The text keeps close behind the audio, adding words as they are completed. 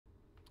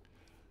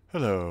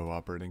Hello,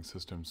 operating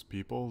systems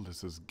people.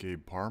 This is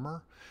Gabe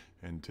Palmer,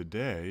 and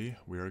today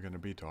we are going to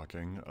be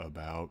talking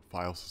about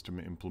file system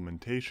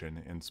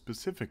implementation and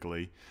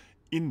specifically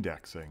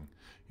indexing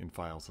in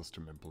file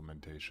system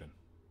implementation.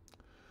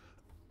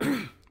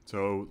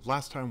 So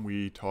last time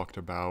we talked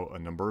about a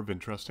number of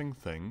interesting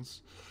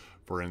things.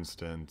 For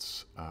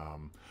instance,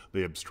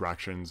 the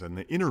abstractions and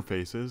the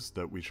interfaces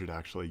that we should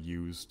actually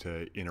use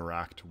to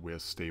interact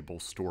with stable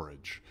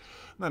storage.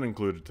 And that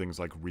included things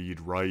like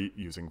read-write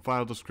using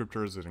file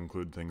descriptors. It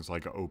included things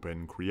like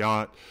open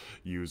create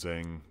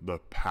using the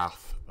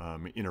path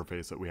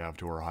interface that we have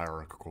to our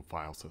hierarchical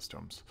file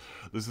systems.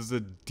 This is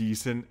a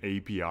decent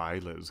API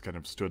that has kind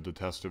of stood the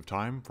test of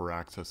time for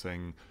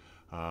accessing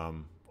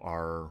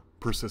our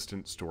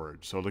persistent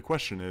storage. So the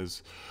question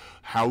is,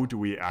 how do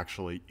we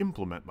actually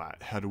implement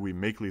that? How do we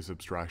make these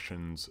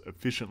abstractions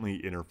efficiently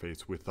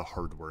interface with the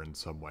hardware in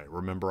some way?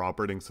 Remember,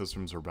 operating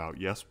systems are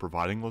about, yes,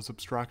 providing those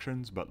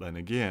abstractions, but then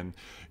again,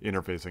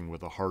 interfacing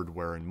with the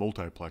hardware and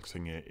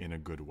multiplexing it in a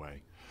good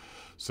way.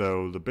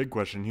 So the big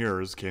question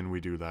here is, can we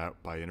do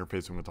that by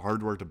interfacing with the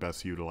hardware to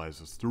best utilize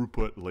its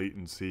throughput,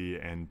 latency,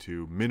 and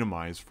to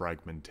minimize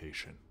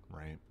fragmentation,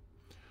 right?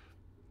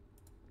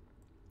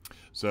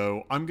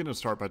 So I'm going to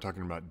start by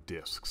talking about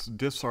disks.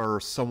 Disks are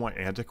somewhat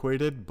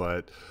antiquated,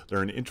 but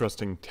they're an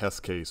interesting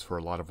test case for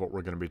a lot of what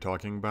we're going to be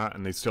talking about,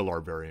 and they still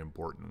are very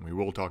important. We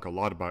will talk a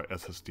lot about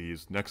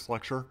SSDs next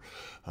lecture,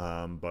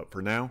 but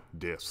for now,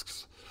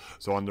 disks.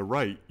 So on the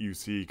right, you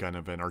see kind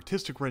of an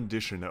artistic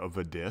rendition of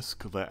a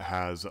disk that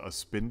has a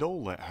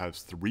spindle that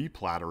has 3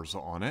 platters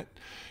on it,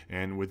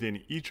 and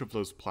within each of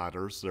those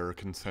platters, there are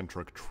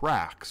concentric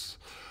tracks.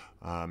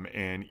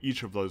 And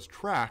each of those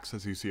tracks,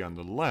 as you see on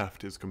the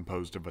left, is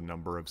composed of a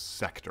number of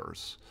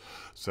sectors.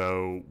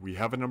 So we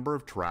have a number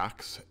of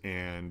tracks,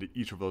 and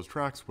each of those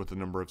tracks with a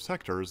number of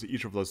sectors,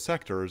 each of those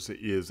sectors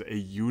is a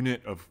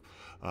unit of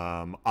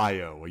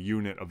I/O, a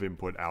unit of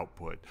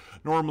input-output.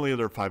 Normally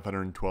they're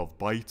 512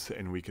 bytes,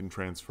 and we can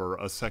transfer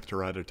a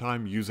sector at a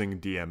time using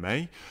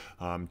DMA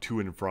to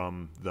and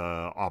from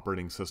the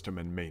operating system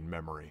and main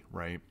memory,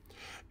 right?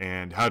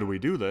 And how do we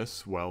do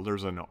this? Well,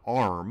 there's an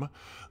arm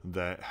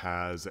that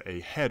has a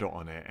head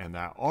on it, and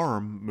that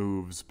arm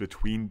moves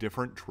between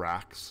different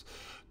tracks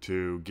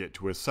to get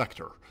to a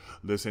sector.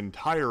 This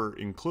entire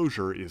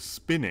enclosure is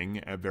spinning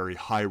at very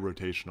high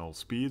rotational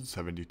speeds,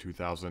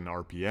 72,000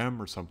 RPM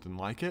or something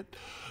like it,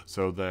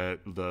 so that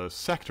the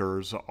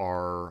sectors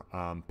are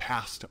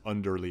passed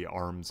under the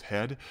arm's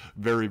head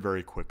very,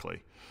 very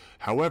quickly.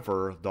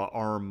 However, the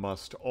arm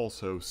must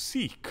also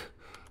seek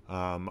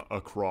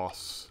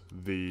across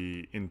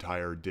the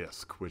entire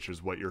disk, which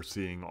is what you're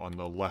seeing on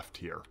the left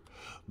here.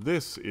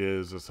 This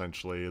is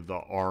essentially the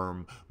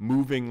arm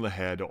moving the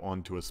head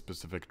onto a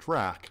specific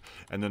track,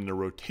 and then the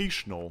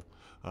rotational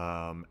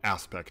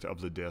aspect of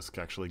the disk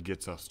actually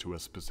gets us to a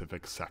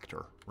specific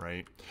sector,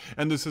 right?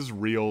 And this is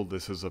real.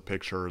 This is a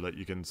picture that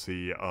you can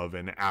see of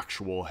an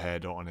actual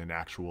head on an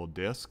actual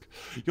disk.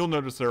 You'll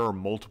notice there are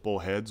multiple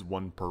heads,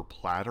 one per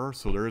platter,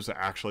 so there is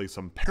actually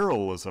some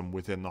parallelism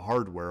within the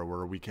hardware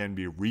where we can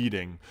be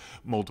reading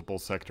multiple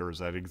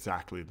sectors at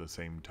exactly the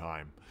same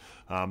time.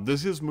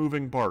 This is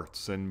moving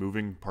parts, and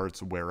moving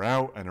parts wear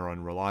out and are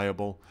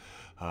unreliable,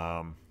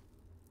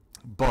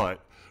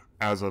 but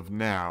as of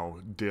now,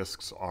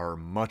 disks are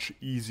much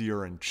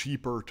easier and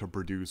cheaper to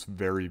produce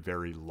very,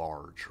 very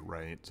large,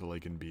 right? So they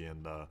can be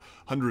in the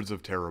hundreds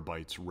of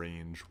terabytes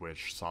range,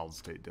 which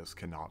solid-state disks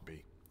cannot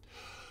be.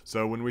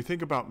 So when we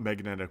think about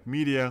magnetic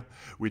media,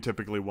 we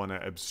typically want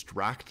to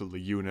abstract the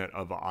unit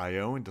of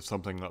I/O into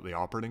something that the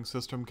operating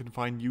system can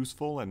find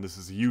useful, and this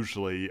is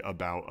usually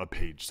about a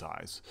page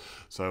size.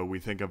 So we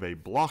think of a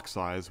block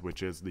size,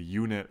 which is the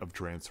unit of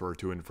transfer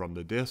to and from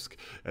the disk,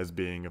 as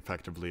being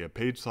effectively a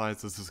page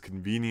size. This is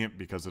convenient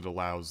because it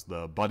allows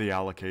the buddy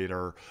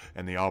allocator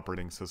and the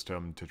operating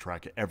system to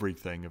track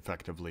everything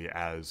effectively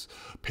as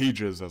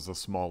pages as the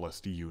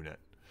smallest unit.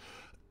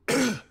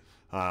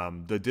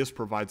 The disk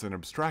provides an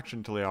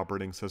abstraction to the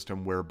operating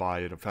system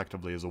whereby it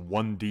effectively is a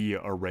 1D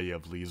array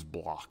of these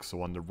blocks.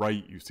 So on the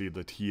right, you see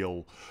the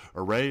teal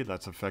array.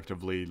 That's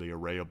effectively the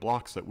array of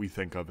blocks that we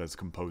think of as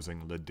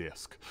composing the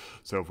disk.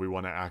 So if we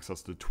want to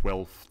access the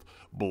 12th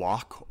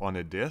block on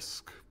a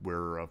disk,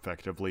 we're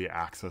effectively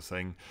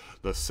accessing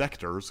the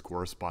sectors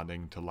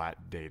corresponding to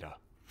that data.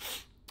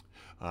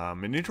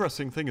 An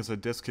interesting thing is a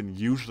disk can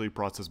usually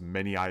process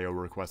many I/O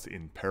requests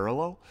in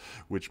parallel,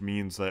 which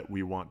means that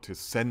we want to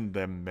send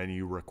them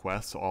many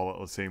requests all at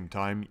the same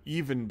time,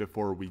 even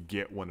before we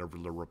get one of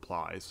the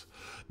replies.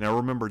 Now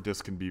remember,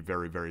 disks can be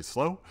very, very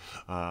slow,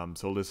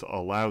 so this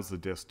allows the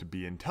disk to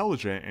be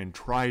intelligent and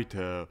try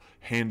to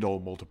handle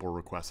multiple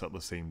requests at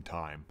the same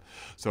time.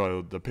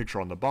 So the picture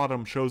on the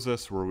bottom shows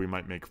us where we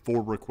might make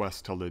 4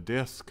 requests to the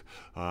disk,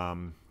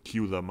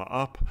 queue them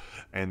up,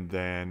 and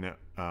then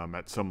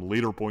at some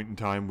later point in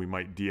time we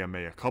might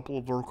DMA a couple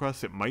of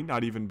requests. It might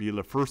not even be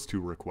the first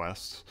 2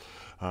 requests.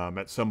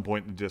 At some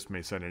point the disk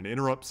may send an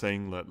interrupt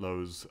saying that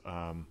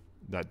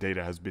that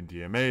data has been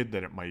DMA'd,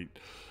 then it might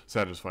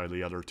satisfy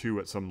the other 2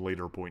 at some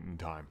later point in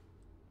time.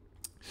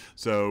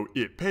 So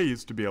it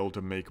pays to be able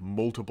to make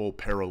multiple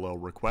parallel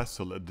requests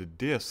so that the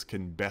disk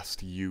can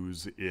best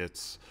use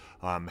its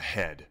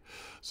head.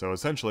 So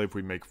essentially, if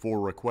we make 4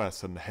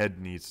 requests and the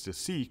head needs to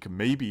seek,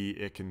 maybe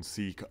it can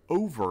seek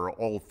over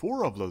all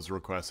 4 of those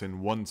requests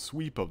in one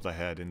sweep of the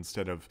head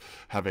instead of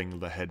having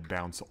the head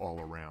bounce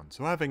all around.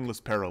 So having this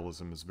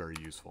parallelism is very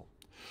useful.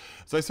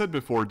 As I said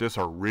before, disks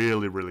are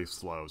really, really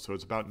slow. So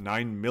it's about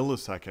 9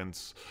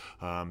 milliseconds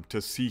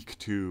to seek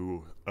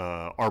to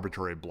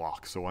arbitrary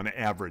blocks. So on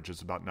average,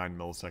 it's about 9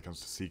 milliseconds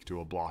to seek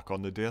to a block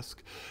on the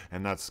disk.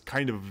 And that's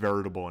kind of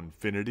veritable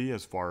infinity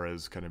as far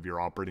as kind of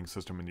your operating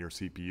system and your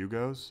CPU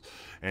goes.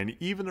 And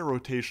even the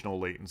rotational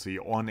latency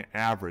on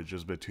average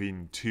is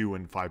between 2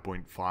 and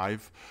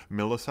 5.5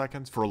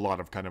 milliseconds for a lot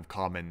of kind of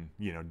common,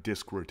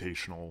 disk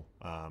rotational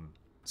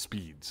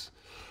speeds.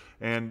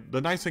 And the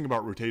nice thing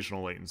about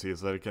rotational latency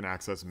is that it can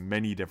access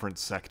many different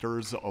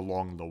sectors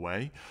along the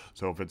way.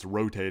 So if it's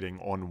rotating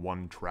on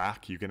one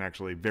track, you can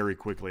actually very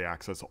quickly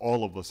access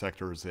all of the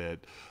sectors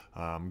it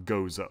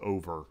goes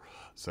over.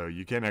 So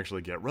you can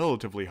actually get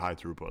relatively high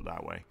throughput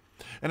that way.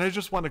 And I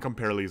just want to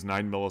compare these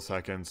 9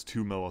 milliseconds,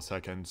 2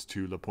 milliseconds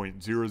to the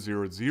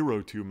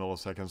 0.0002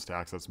 milliseconds to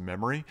access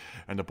memory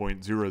and the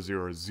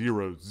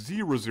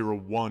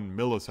 0.000001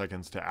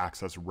 milliseconds to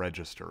access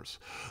registers.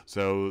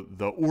 So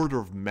the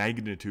order of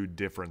magnitude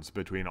difference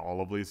between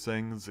all of these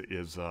things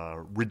is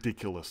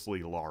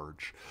ridiculously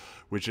large,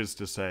 which is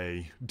to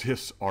say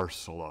disks are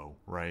slow,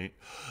 right?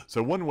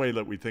 So one way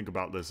that we think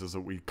about this is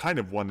that we kind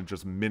of want to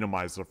just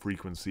minimize the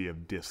frequency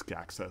of disk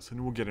access,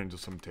 and we'll get into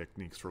some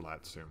techniques for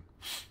that soon.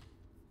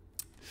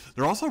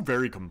 They're also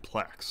very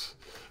complex.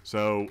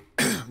 So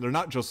they're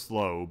not just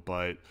slow,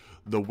 but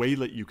the way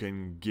that you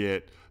can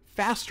get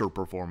faster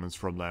performance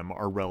from them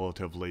are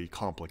relatively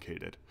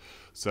complicated.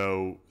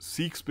 So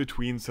seeks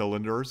between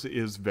cylinders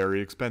is very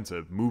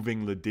expensive.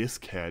 Moving the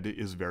disk head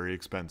is very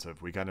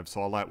expensive. We kind of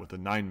saw that with the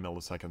 9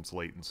 milliseconds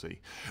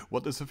latency.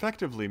 What this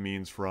effectively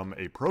means from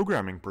a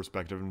programming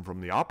perspective and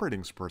from the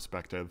operating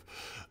perspective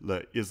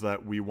is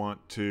that we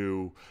want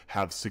to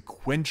have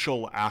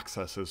sequential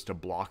accesses to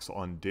blocks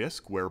on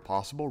disk where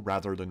possible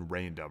rather than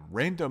random.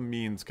 Random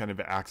means kind of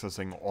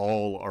accessing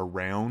all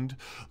around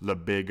the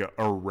big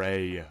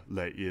array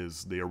that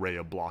is the array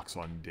of blocks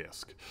on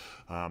disk.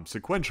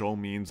 Sequential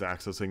means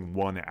accessing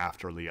one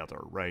after the other,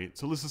 right?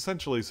 So this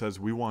essentially says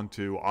we want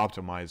to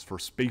optimize for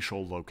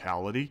spatial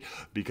locality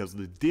because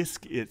the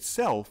disk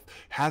itself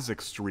has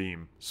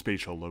extreme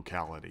spatial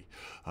locality.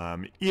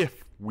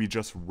 If we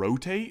just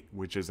rotate,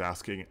 which is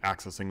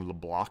accessing the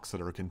blocks that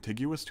are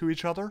contiguous to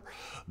each other,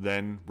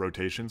 then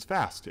rotation's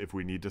fast. If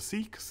we need to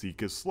seek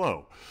is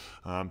slow.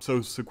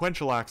 So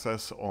sequential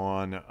access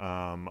on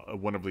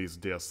one of these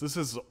disks. This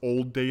is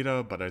old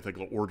data, but I think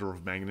the order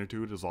of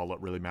magnitude is all that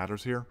really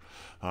matters here.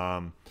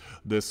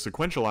 This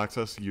sequential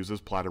access uses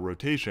platter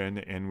rotation,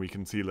 and we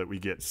can see that we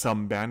get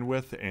some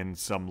bandwidth and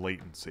some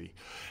latency.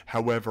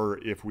 However,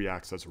 if we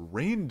access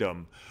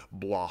random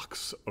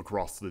blocks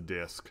across the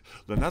disk,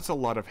 then that's a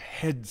lot of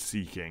head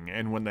seeking,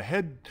 and when the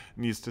head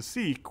needs to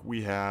seek,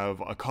 we have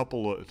a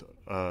couple of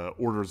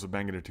orders of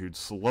magnitude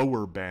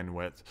slower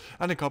bandwidth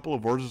and a couple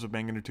of orders of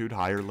magnitude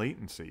higher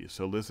latency.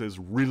 So this is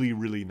really,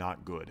 really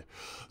not good.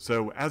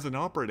 So as an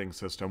operating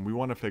system, we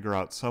want to figure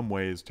out some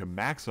ways to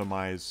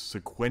maximize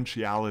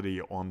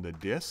sequentiality on the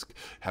disk,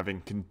 having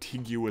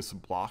contiguous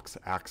blocks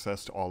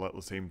accessed all at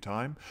the same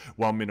time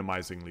while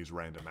minimizing these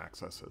random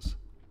accesses.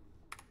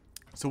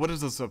 So what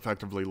does this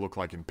effectively look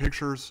like in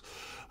pictures?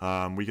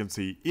 We can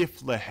see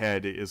if the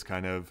head is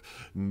kind of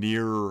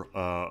near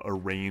a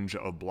range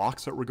of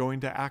blocks that we're going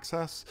to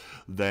access,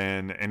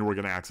 and we're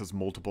going to access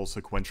multiple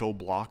sequential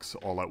blocks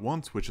all at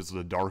once, which is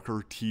the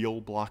darker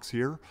teal blocks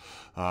here,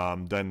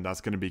 then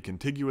that's going to be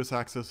contiguous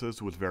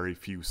accesses with very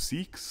few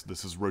seeks.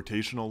 This is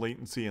rotational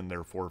latency and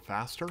therefore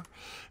faster.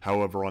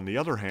 However, on the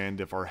other hand,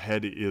 if our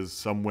head is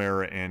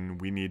somewhere and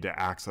we need to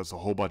access a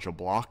whole bunch of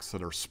blocks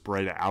that are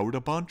spread out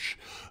a bunch,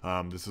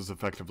 this is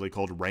effectively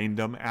called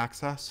random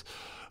access.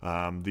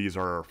 These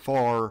are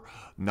far,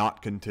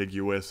 not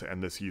contiguous,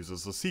 and this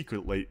uses the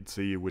secret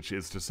latency, which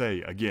is to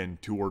say, again,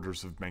 2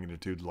 orders of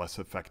magnitude less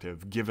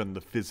effective given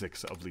the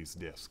physics of these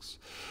disks.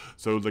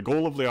 So the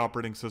goal of the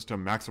operating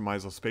system,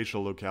 maximize the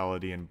spatial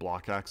locality and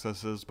block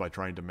accesses by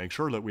trying to make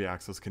sure that we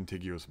access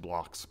contiguous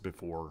blocks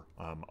before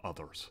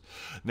others.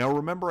 Now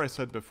remember I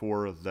said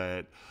before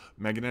that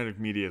magnetic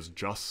media is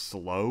just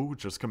slow,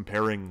 just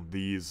comparing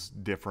these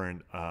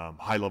different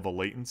high-level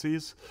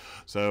latencies.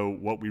 So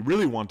what we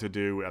really want to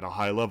do at a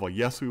high level,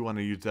 yes, we want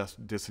to use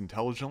this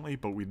intelligently,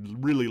 but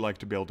we'd really like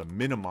to be able to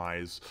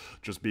minimize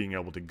just being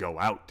able to go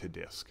out to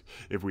disk.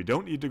 If we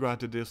don't need to go out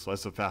to disk,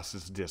 that's the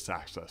fastest disk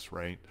access,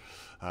 right?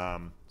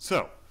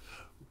 So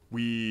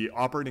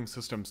operating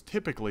systems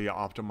typically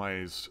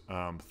optimize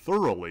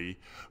thoroughly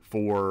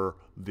for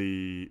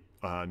the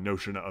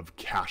notion of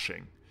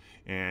caching.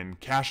 And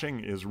caching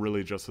is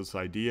really just this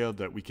idea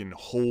that we can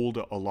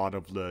hold a lot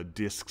of the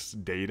disk's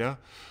data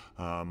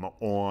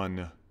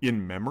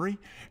in memory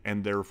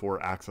and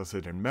therefore access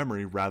it in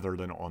memory rather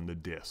than on the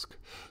disk.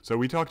 So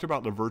we talked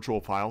about the virtual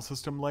file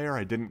system layer.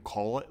 I didn't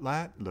call it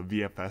that, the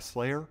VFS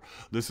layer.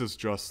 This is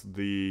just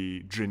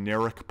the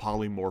generic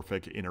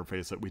polymorphic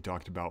interface that we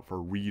talked about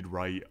for read,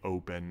 write,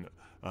 open,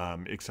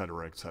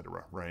 etc.,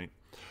 right?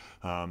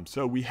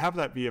 So we have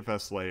that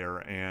VFS layer,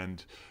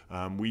 and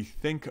we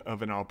think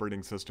of an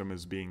operating system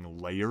as being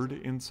layered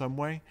in some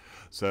way.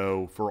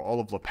 So for all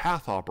of the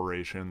path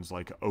operations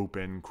like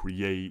open,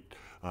 create,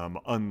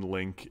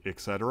 unlink,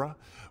 etc.,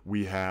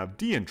 we have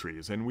D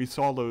entries, and we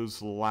saw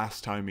those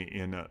last time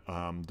in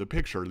the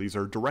picture. These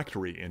are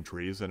directory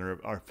entries and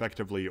are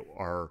effectively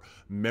our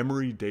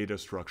memory data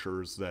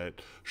structures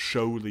that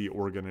show the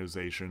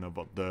organization of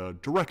the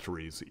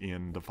directories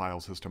in the file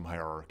system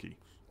hierarchy.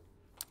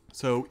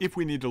 So if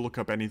we need to look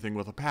up anything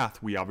with a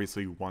path, we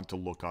obviously want to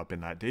look up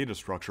in that data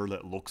structure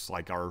that looks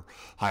like our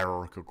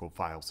hierarchical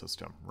file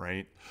system,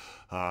 right?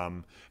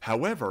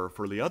 However,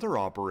 for the other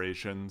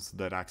operations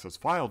that access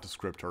file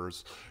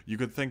descriptors, you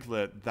could think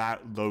that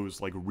those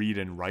like read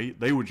and write,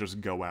 they would just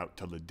go out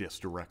to the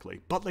disk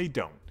directly, but they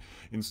don't.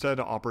 Instead,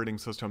 operating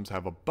systems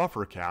have a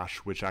buffer cache,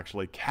 which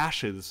actually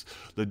caches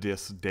the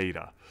disk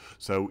data.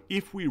 So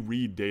if we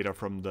read data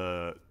from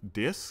the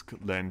disk,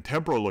 then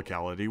temporal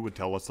locality would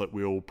tell us that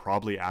we will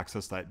probably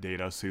access that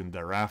data soon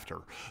thereafter.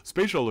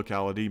 Spatial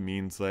locality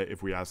means that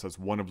if we access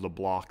one of the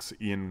bytes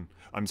in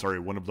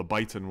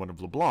one of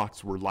the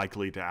blocks, we're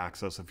likely to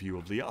access a few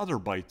of the other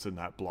bytes in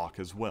that block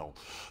as well.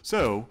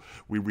 So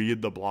we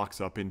read the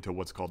blocks up into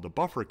what's called the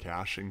buffer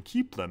cache and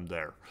keep them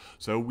there.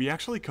 So we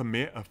actually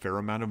commit a fair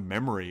amount of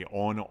memory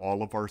on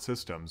all of our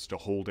systems to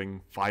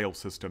holding file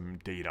system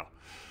data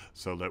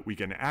so that we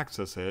can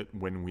access it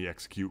when we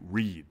execute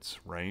reads,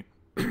 right?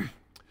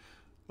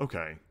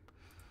 Okay.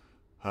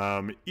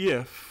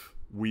 If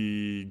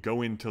we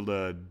go into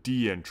the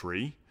D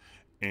entry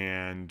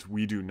and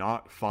we do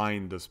not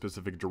find the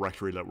specific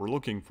directory that we're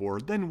looking for,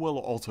 then we'll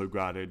also go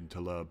out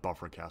into the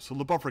buffer cache. So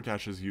the buffer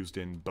cache is used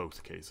in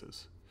both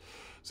cases.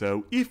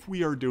 So if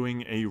we are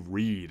doing a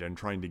read and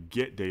trying to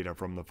get data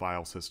from the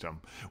file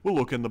system, we'll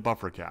look in the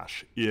buffer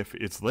cache. If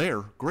it's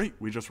there, great,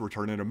 we just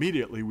return it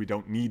immediately. We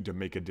don't need to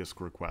make a disk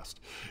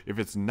request. If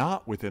it's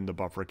not within the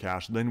buffer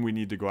cache, then we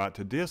need to go out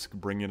to disk,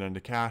 bring it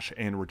into cache,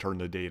 and return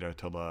the data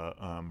to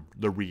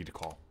the read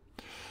call.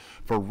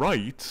 For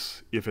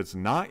write, if it's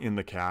not in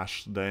the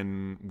cache,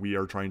 then we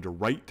are trying to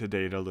write to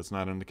data that's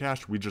not in the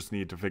cache. We just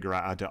need to figure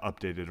out how to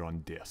update it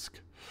on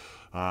disk.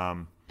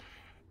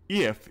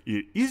 If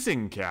it is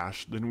in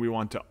cache, then we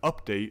want to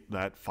update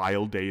that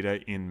file data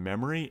in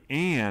memory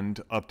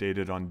and update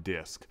it on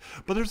disk.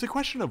 But there's a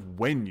question of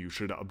when you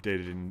should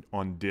update it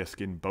on disk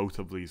in both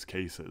of these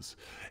cases.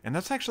 And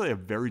that's actually a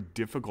very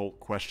difficult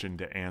question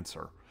to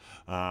answer.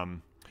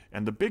 And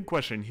the big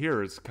question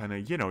here is kind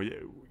of,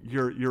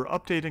 you're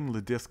updating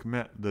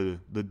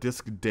the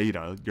disk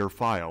data, your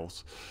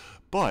files,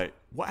 but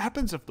what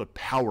happens if the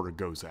power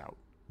goes out?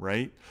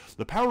 Right? If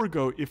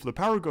the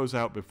power goes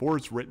out before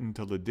it's written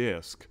to the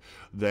disk,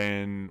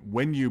 then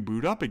when you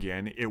boot up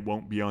again, it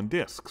won't be on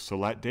disk. So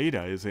that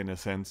data is in a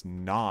sense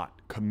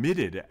not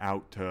committed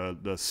out to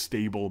the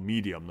stable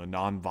medium, the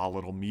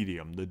non-volatile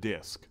medium, the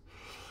disk.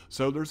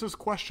 So there's this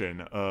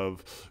question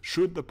of,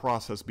 should the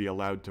process be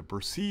allowed to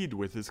proceed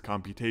with its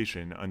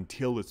computation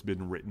until it's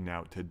been written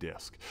out to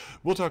disk?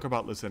 We'll talk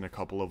about this in a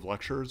couple of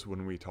lectures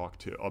when we talk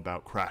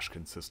about crash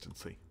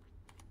consistency.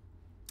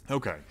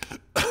 Okay.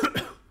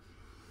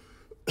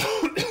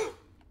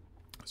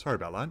 Sorry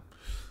about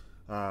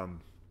that.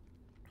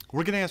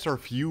 We're going to answer a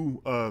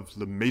few of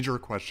the major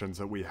questions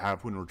that we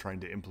have when we're trying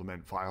to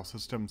implement file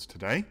systems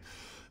today.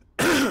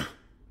 And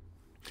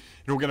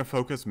we're going to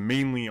focus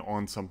mainly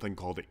on something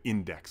called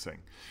indexing.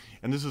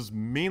 And this is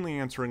mainly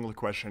answering the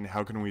question,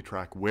 how can we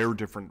track where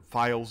different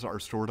files are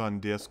stored on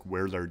disk,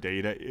 where their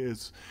data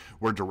is,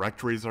 where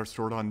directories are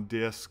stored on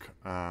disk,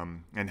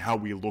 and how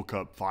we look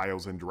up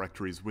files and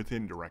directories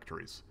within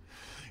directories.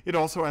 It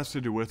also has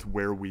to do with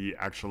where we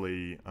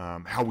actually,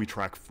 how we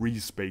track free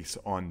space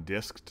on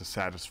disk to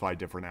satisfy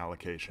different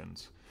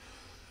allocations.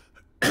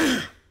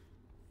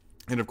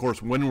 And of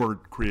course, when we're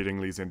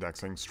creating these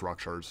indexing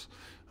structures,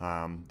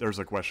 there's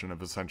a question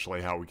of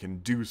essentially how we can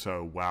do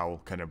so while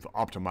kind of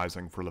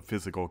optimizing for the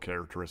physical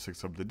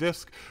characteristics of the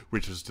disk,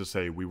 which is to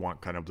say we want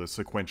kind of the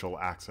sequential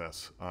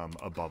access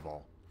above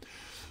all.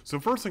 So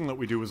first thing that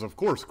we do is, of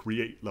course,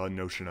 create the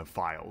notion of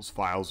files.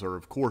 Files are,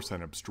 of course,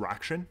 an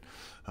abstraction,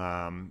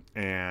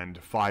 and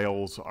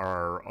files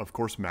are, of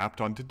course,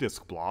 mapped onto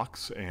disk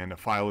blocks, and a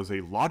file is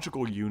a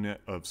logical unit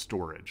of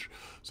storage.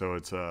 So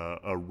it's an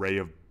array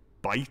of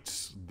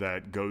bytes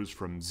that goes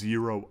from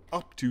 0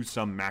 up to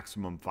some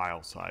maximum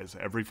file size.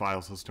 Every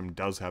file system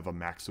does have a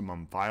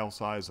maximum file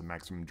size, a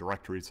maximum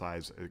directory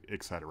size,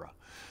 etc.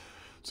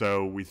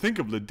 So we think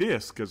of the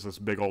disk as this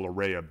big old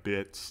array of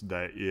bits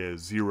that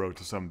is 0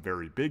 to some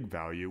very big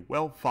value.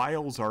 Well,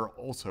 files are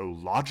also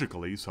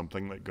logically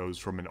something that goes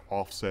from an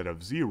offset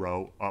of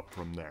 0 up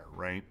from there,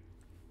 right?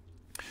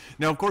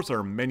 Now, of course, there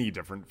are many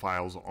different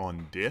files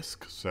on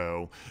disk,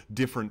 so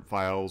different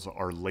files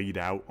are laid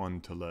out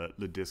onto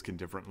the disk in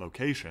different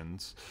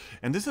locations.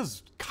 And this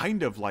is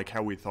kind of like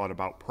how we thought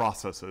about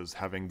processes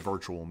having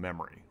virtual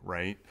memory,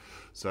 right?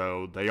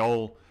 So they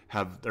all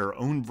have their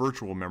own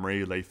virtual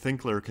memory. They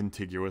think they're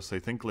contiguous. They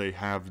think they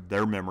have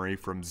their memory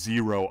from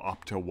 0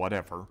 up to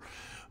whatever.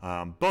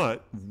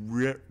 But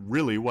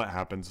really what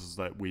happens is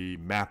that we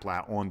map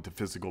that onto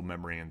physical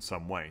memory in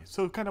some way.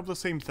 So kind of the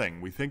same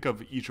thing. We think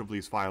of each of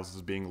these files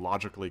as being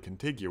logically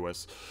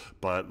contiguous,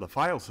 but the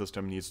file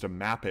system needs to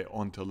map it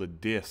onto the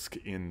disk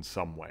in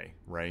some way,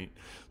 right?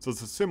 So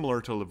it's similar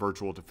to the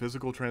virtual to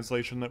physical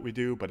translation that we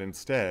do, but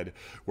instead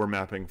we're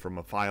mapping from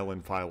a file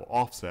and file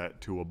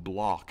offset to a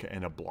block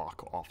and a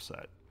block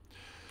offset.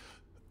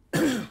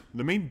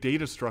 The main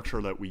data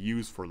structure that we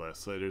use for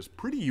this, that is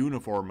pretty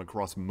uniform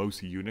across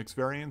most Unix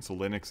variants,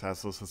 Linux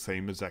has this the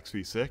same as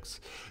x86,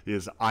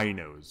 is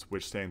inodes,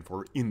 which stand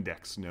for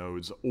index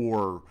nodes,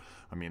 or,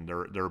 I mean,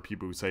 there are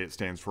people who say it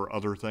stands for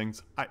other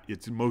things.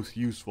 It's most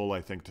useful,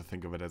 I think, to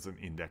think of it as an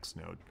index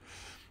node.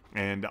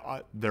 And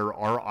there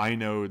are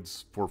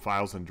inodes for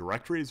files and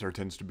directories. There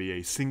tends to be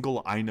a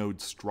single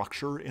inode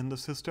structure in the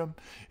system,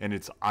 and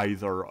it's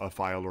either a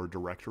file or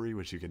directory,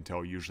 which you can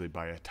tell usually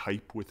by a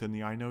type within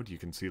the inode. You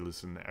can see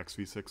this in the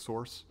x86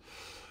 source.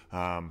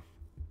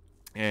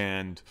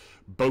 And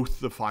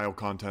both the file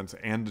contents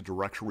and the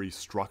directory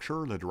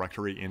structure, the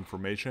directory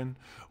information,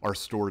 are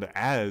stored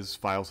as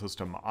file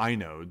system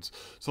inodes.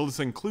 So this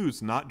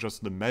includes not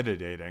just the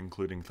metadata,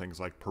 including things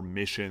like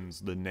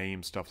permissions, the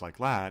name, stuff like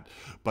that,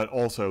 but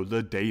also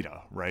the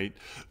data, right?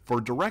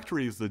 For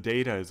directories, the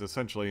data is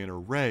essentially an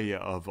array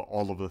of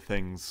all of the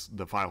things,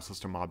 the file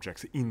system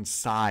objects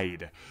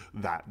inside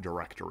that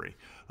directory.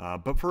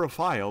 But for a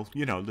file,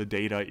 you know, the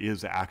data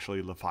is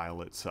actually the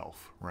file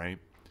itself, right?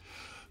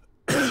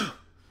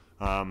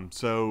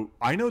 So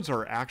inodes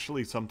are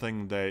actually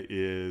something that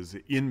is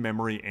in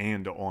memory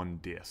and on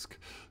disk.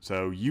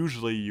 So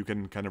usually you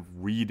can kind of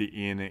read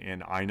in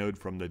an inode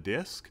from the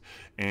disk,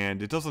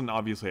 and it doesn't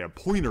obviously have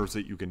pointers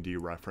that you can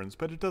dereference,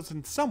 but it does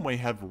in some way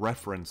have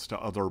reference to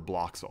other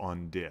blocks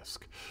on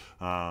disk.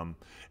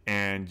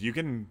 And you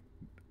can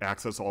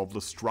access all of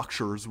the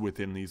structures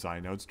within these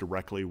inodes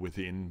directly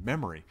within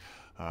memory.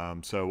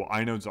 So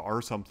inodes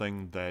are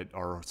something that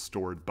are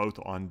stored both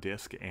on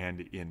disk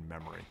and in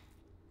memory.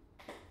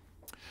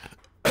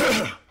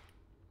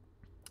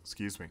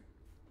 Excuse me.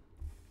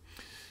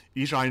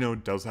 Each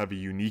inode does have a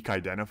unique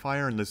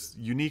identifier, and this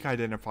unique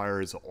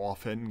identifier is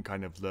often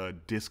kind of the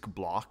disk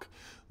block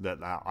that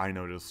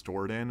inode is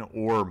stored in,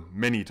 or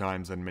many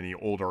times in many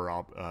older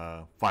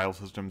file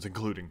systems,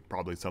 including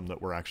probably some that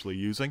we're actually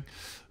using,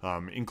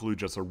 include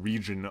just a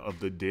region of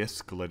the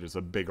disk that is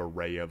a big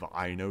array of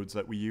inodes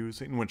that we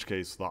use, in which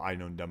case the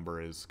inode number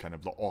is kind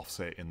of the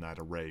offset in that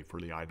array for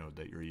the inode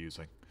that you're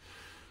using.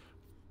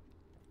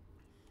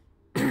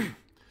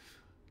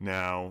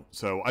 Now,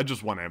 so I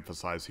just want to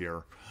emphasize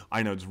here,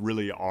 inodes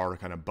really are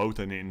kind of both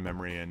an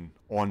in-memory and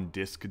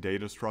on-disk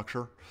data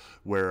structure,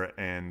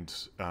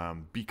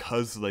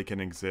 because they can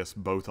exist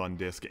both on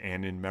disk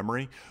and in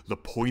memory, the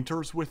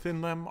pointers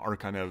within them are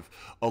kind of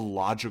a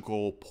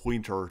logical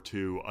pointer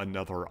to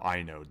another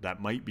inode.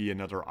 That might be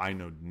another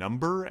inode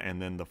number,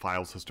 and then the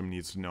file system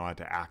needs to know how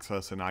to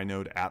access an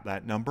inode at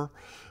that number,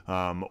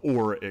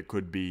 or it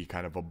could be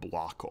kind of a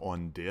block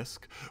on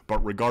disk.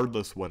 But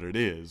regardless what it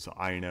is,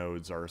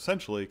 inodes are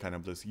essentially kind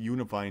of this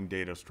unifying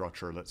data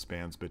structure that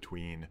spans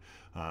between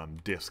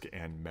disk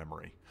and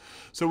memory.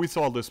 So we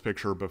saw this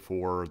picture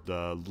before.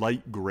 The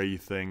light gray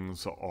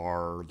things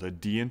are the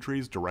D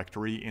entries,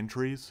 directory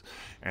entries,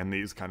 and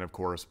these kind of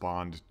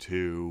correspond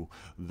to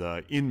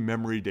the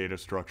in-memory data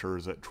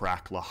structures that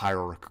track the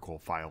hierarchical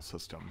file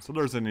system. So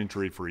there's an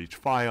entry for each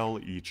file,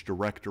 each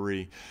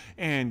directory,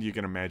 and you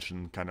can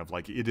imagine kind of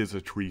like it is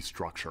a tree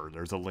structure.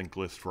 There's a linked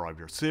list for all of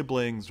your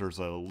siblings, there's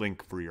a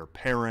link for your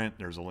parent,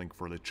 there's a link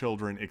for the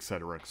children,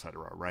 etc.,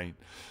 right?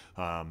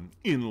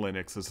 In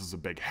Linux, this is a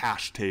big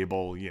hash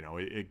table, you know,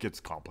 it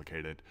gets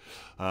complicated.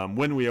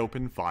 When we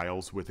open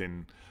files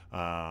within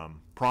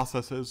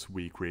processes,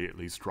 we create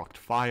these struct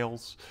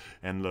files,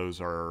 and those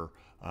are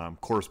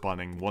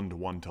corresponding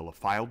one-to-one to the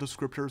file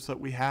descriptors that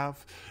we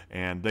have,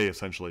 and they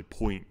essentially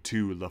point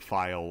to the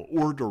file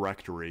or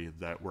directory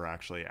that we're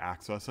actually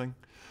accessing.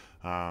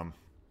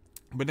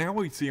 But now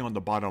we see on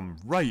the bottom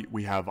right,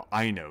 we have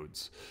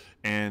inodes,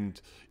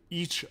 and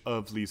each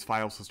of these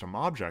file system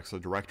objects, the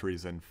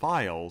directories and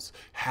files,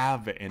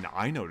 have an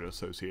inode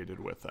associated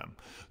with them.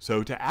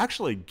 So to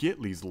actually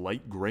get these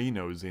light gray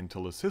nodes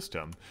into the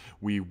system,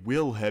 we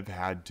will have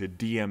had to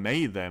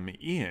DMA them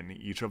in,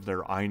 each of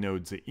their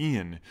inodes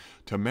in,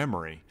 to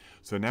memory.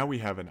 So now we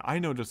have an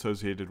inode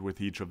associated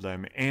with each of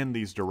them and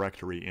these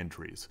directory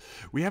entries.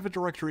 We have a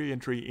directory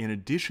entry in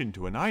addition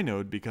to an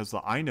inode because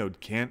the inode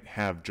can't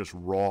have just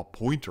raw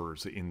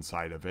pointers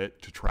inside of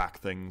it to track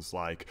things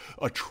like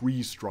a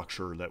tree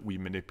structure that we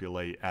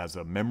manipulate as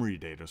a memory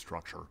data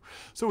structure.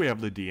 So we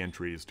have the D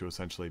entries to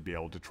essentially be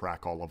able to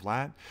track all of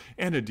that,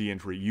 and a D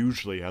entry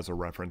usually has a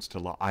reference to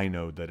the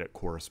inode that it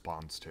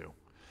corresponds to.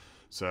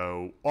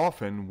 So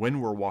often when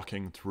we're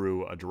walking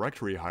through a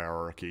directory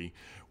hierarchy,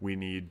 we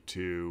need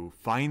to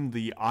find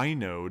the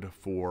inode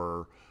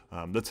for,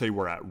 let's say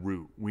we're at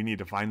root. We need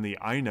to find the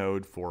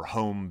inode for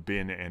home,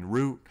 bin, and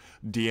root,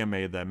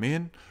 DMA them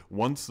in.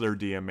 Once they're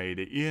DMA'd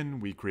in,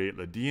 we create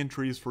the D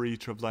entries for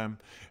each of them,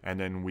 and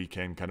then we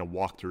can kind of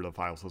walk through the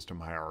file system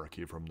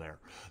hierarchy from there.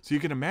 So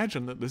you can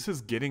imagine that this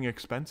is getting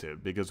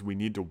expensive because we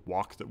need to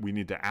we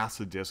need to ask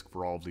the disk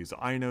for all of these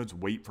inodes,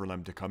 wait for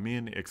them to come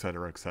in,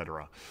 etc.,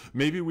 etc.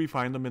 Maybe we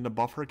find them in the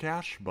buffer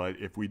cache, but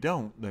if we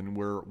don't, then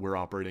we're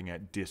operating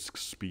at disk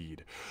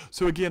speed.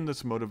 So again,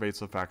 this motivates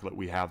the fact that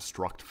we have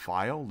struct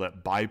file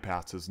that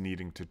bypasses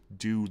needing to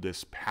do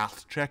this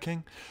path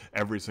checking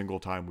every single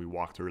time we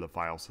walk through the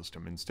file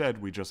system. Instead,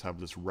 we just have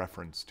this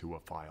reference to a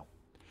file.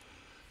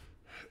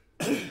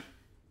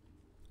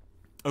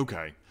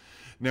 Okay,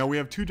 now we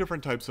have two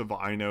different types of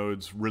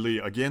inodes. Really,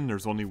 again,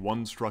 there's only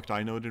one struct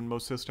inode in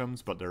most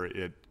systems, but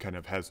it kind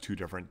of has two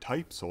different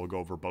types, so we'll go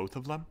over both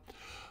of them.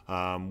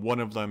 One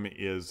of them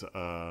is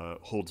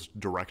holds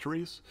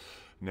directories.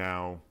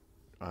 Now,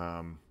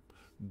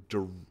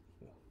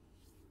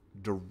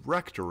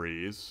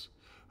 directories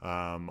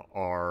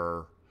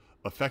are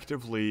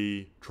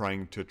effectively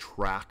trying to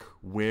track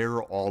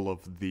where all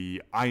of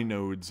the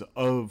inodes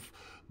of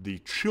the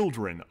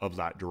children of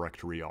that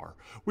directory are,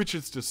 which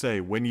is to say,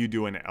 when you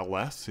do an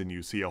ls and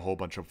you see a whole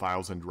bunch of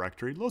files in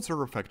directory, those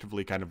are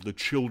effectively kind of the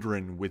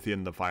children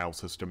within the file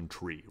system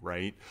tree,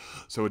 right?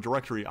 So a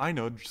directory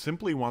inode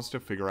simply wants to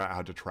figure out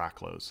how to track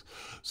those.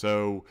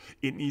 So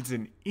it needs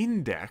an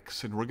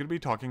index, and we're going to be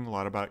talking a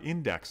lot about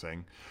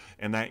indexing,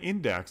 and that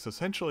index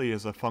essentially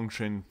is a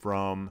function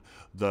from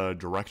the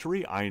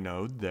directory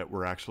inode that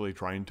we're actually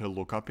trying to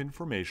look up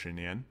information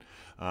in,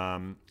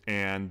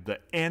 and the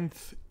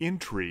nth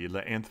entry,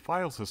 the nth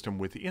file system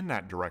within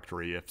that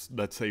directory. If,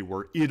 let's say,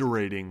 we're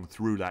iterating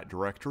through that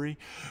directory,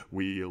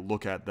 we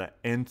look at the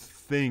nth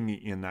thing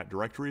in that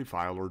directory,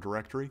 file or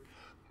directory,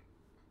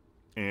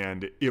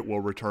 and it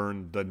will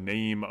return the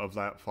name of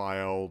that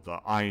file, the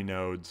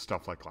inode,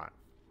 stuff like that.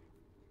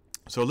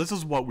 So this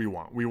is what we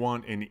want. We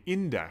want an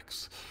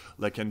index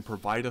that can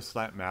provide us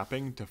that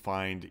mapping to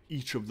find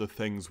each of the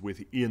things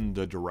within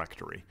the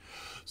directory.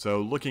 So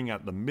looking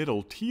at the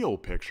middle teal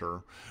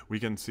picture, we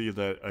can see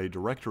that a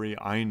directory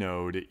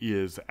inode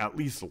is at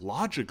least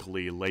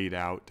logically laid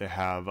out to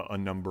have a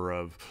number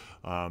of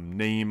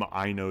name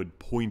inode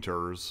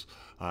pointers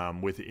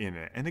within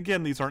it. And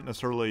again, these aren't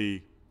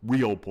necessarily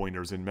real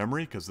pointers in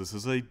memory because this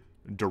is a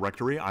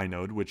directory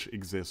inode which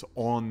exists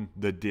on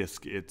the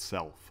disk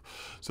itself.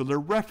 So they're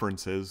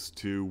references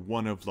to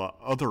one of the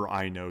other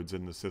inodes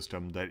in the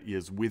system that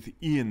is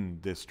within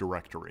this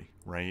directory,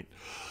 right?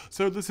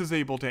 So this is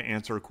able to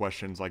answer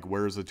questions like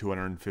where is the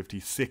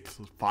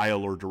 256th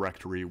file or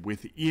directory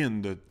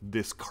within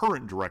this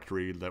current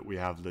directory that we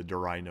have the dir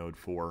inode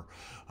for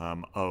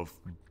of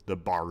the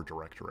bar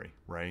directory,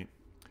 right?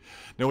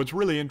 Now, what's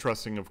really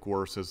interesting, of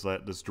course, is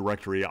that this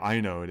directory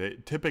inode,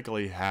 it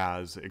typically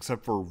has,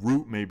 except for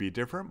root may be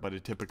different, but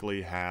it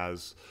typically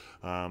has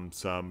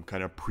some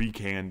kind of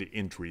pre-canned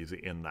entries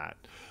in that.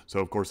 So,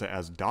 of course, it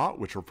has dot,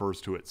 which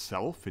refers to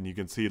itself, and you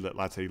can see that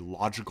that's a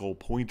logical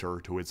pointer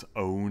to its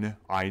own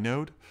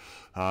inode.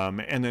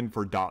 And then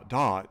for dot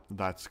dot,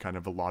 that's kind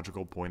of a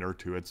logical pointer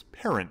to its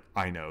parent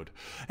inode.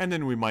 And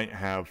then we might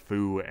have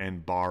foo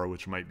and bar,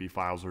 which might be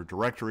files or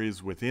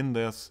directories within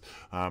this,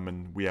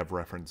 and we have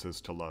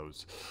references to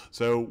those.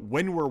 So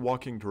when we're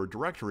walking through a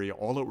directory,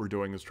 all that we're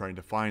doing is trying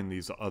to find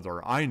these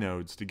other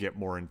inodes to get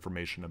more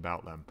information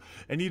about them.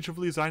 And each of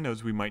these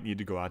inodes we might need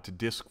to go out to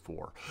disk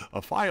for.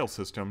 A file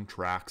system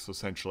tracks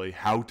essentially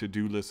how to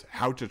do this,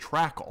 how to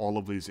track all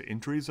of these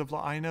entries of the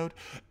inode,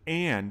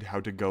 and how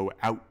to go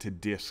out to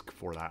disk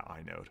for that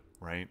inode,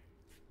 right?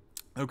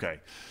 Okay,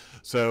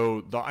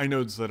 so the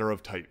inodes that are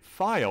of type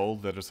file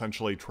that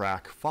essentially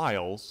track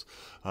files,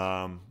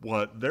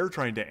 what they're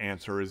trying to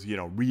answer is,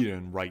 read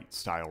and write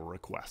style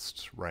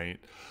requests, right?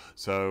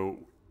 So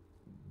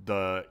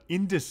the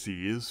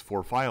indices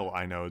for file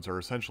inodes are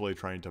essentially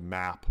trying to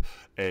map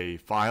a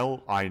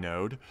file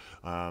inode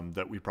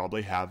that we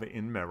probably have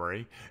in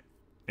memory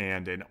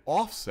and an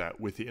offset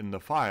within the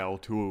file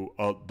to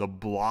the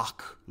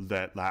block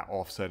that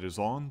offset is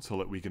on so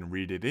that we can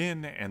read it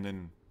in and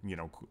then,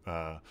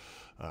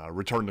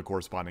 return the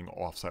corresponding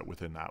offset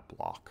within that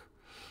block.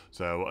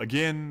 So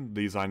again,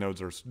 these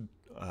inodes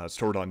are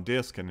stored on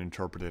disk and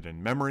interpreted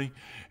in memory,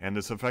 and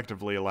this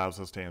effectively allows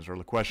us to answer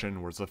the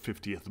question, where's the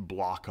 50th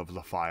block of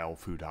the file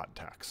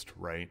foo.txt,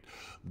 right?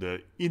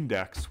 The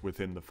index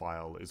within the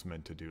file is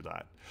meant to do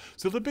that.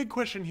 So the big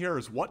question here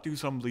is, what do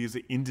some of these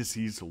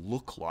indices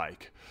look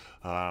like?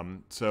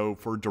 So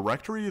for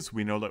directories,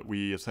 we know that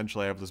we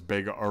essentially have this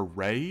big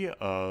array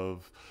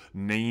of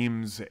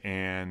names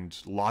and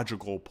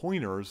logical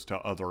pointers to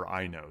other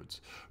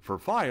inodes. For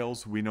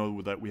files, we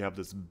know that we have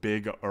this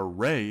big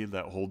array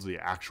that holds the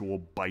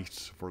actual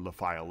bytes for the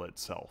file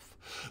itself.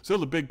 So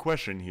the big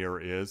question here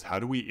is, how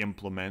do we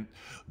implement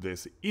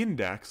this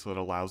index that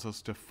allows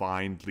us to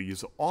find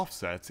these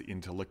offsets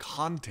into the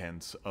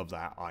contents of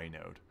that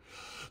inode?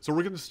 So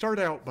we're going to start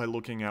out by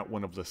looking at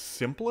one of the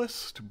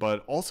simplest,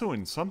 but also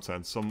in some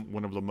sense,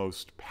 one of the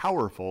most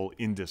powerful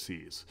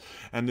indices.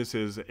 And this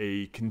is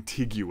a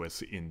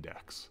contiguous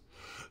index.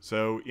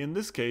 So in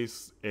this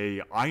case,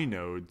 a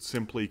inode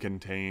simply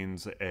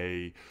contains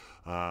a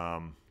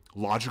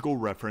logical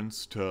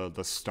reference to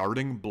the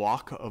starting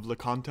block of the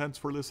contents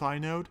for this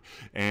inode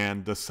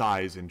and the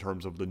size in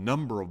terms of the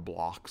number of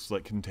blocks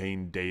that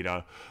contain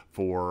data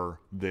for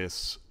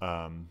this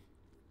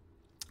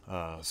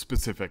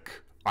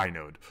specific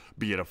inode,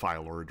 be it a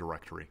file or a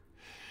directory.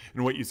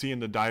 And what you see in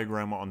the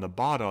diagram on the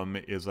bottom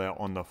is that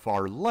on the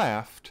far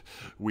left,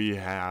 we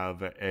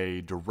have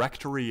a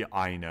directory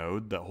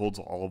inode that holds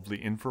all of the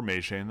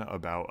information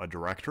about a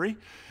directory.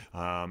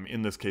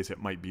 In this case, it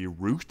might be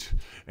root,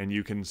 and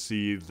you can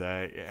see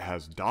that it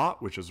has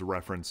dot, which is a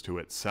reference to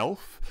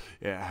itself.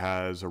 It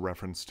has a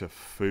reference to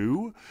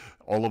foo.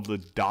 All of the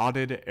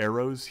dotted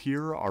arrows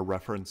here are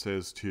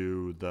references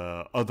to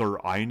the other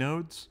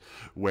inodes,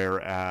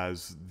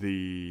 whereas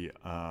the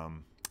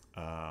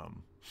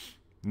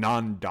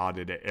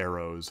non-dotted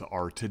arrows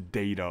are to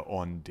data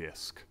on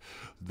disk.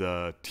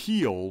 The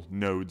teal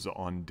nodes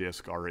on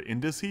disk are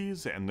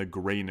indices, and the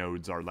gray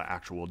nodes are the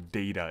actual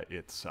data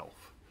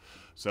itself.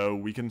 So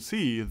we can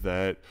see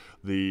that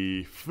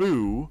the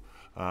foo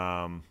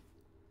file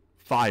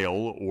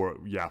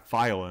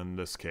in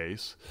this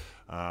case,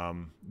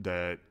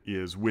 that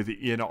is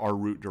within our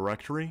root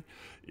directory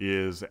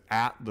is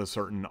at the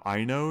certain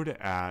inode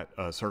at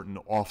a certain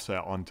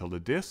offset onto the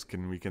disk,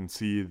 and we can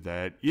see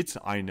that its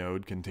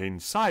inode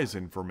contains size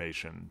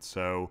information.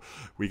 So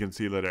we can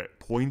see that it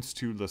points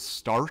to the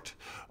start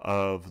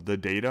of the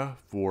data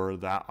for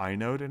that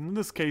inode, and in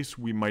this case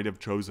we might have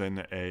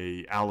chosen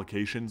a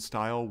allocation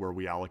style where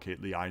we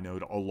allocate the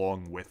inode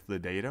along with the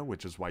data,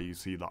 which is why you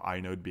see the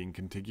inode being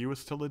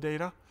contiguous to the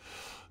data.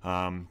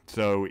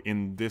 So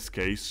in this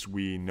case,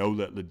 we know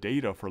that the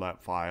data for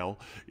that file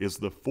is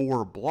the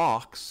 4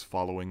 blocks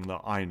following the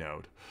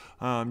inode.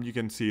 You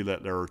can see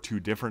that there are 2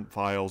 different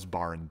files,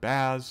 bar and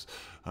baz,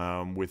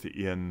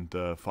 within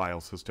the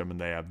file system, and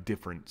they have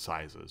different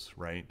sizes,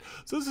 right?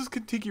 So this is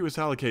contiguous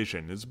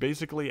allocation. It's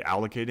basically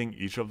allocating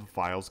each of the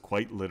files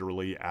quite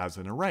literally as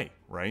an array,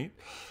 right?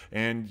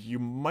 And you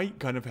might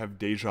kind of have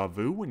deja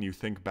vu when you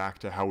think back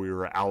to how we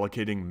were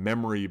allocating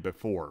memory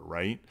before,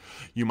 right?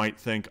 You might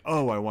think,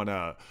 oh, I want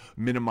to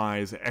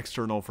minimize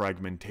external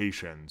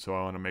fragmentation, so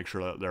I want to make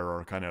sure that there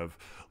are kind of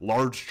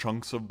large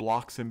chunks of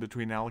blocks in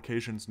between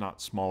allocations,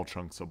 not small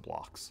chunks of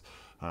blocks.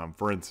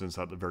 For instance,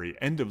 at the very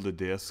end of the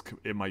disk,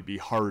 it might be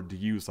hard to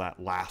use that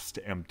last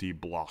empty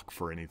block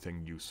for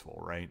anything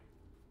useful, right?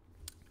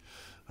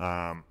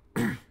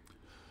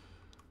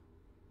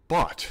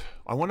 But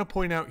I want to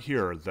point out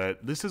here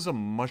that this is a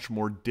much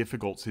more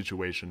difficult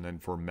situation than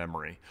for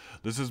memory.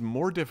 This is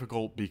more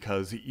difficult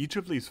because each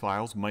of these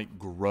files might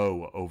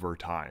grow over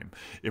time.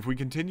 If we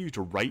continue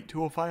to write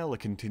to a file, it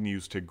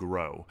continues to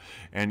grow.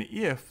 And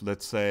if,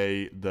 let's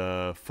say,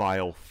 the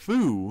file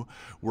foo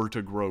were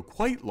to grow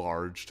quite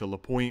large to the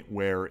point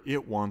where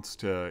it wants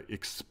to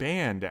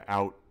expand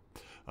out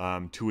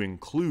to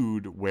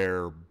include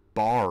where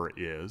bar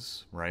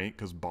is, right?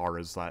 Because bar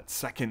is that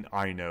second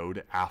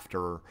inode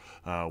after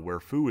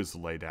where foo is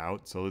laid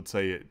out. So let's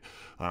say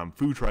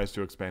foo tries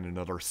to expand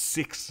another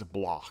 6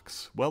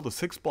 blocks. Well, the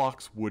 6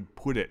 blocks would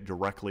put it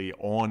directly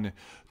on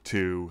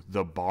to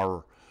the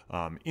bar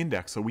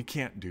index, so we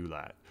can't do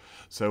that.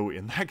 So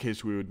in that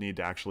case, we would need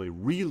to actually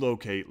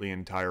relocate the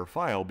entire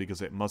file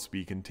because it must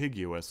be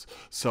contiguous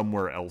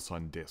somewhere else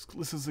on disk.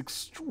 This is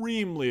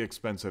extremely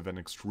expensive and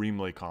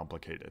extremely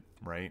complicated,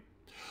 right?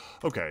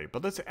 Okay,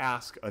 but let's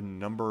ask a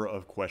number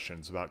of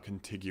questions about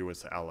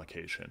contiguous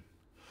allocation.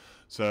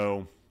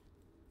 So,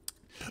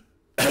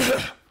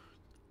 the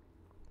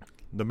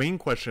main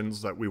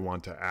questions that we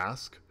want to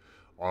ask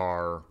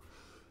are...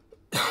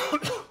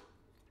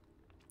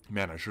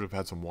 Man, I should have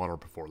had some water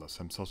before this.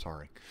 I'm so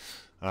sorry.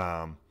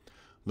 The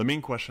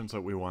main questions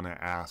that we want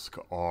to ask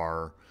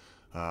are...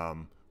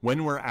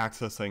 when we're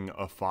accessing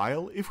a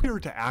file, if we were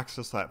to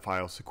access that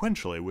file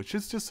sequentially, which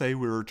is to say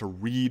we were to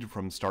read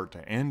from start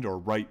to end or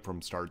write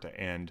from start to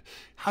end,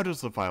 how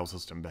does the file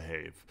system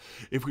behave?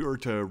 If we were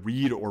to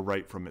read or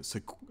write from it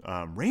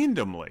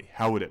randomly,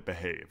 how would it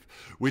behave?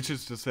 Which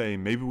is to say,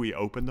 maybe we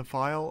open the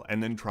file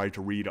and then try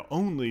to read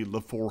only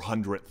the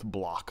 400th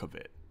block of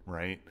it,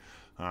 right?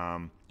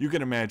 You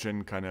can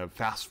imagine kind of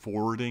fast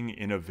forwarding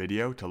in a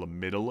video to the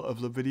middle of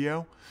the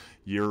video.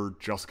 You're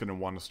just going to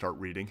want to start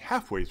reading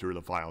halfway through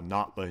the file,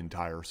 not the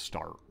entire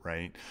start,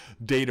 right?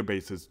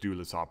 Databases do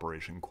this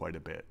operation quite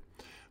a bit.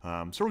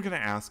 So we're going to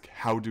ask,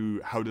 how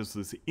does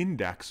this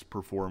index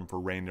perform for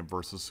random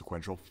versus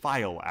sequential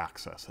file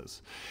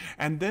accesses?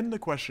 And then the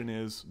question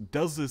is,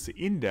 does this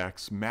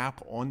index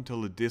map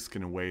onto the disk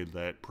in a way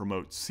that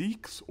promotes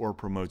seeks or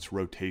promotes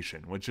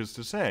rotation? Which is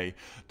to say,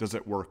 does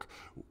it work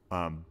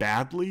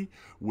badly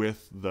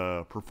with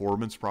the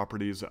performance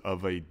properties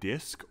of a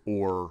disk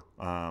or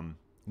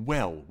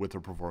well with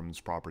the performance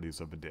properties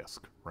of a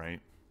disk,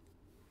 right?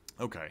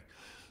 Okay,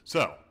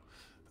 so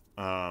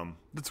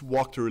let's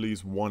walk through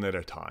these one at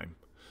a time.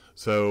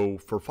 So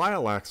for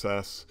file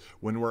access,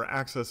 when we're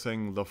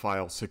accessing the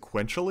file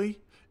sequentially,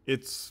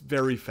 it's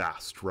very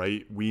fast,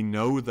 right? We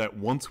know that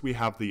once we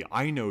have the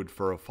inode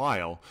for a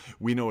file,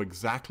 we know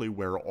exactly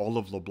where all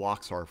of the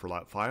blocks are for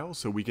that file,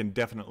 so we can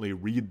definitely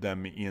read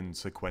them in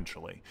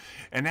sequentially.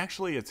 And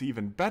actually, it's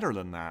even better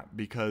than that,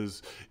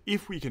 because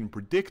if we can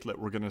predict that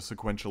we're going to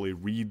sequentially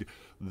read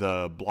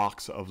the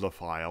blocks of the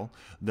file,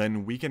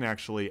 then we can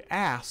actually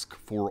ask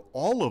for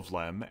all of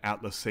them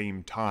at the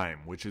same time,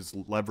 which is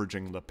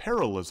leveraging the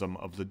parallelism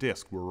of the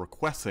disk. We're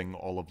requesting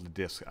all of the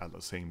disks at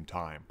the same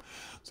time.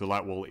 So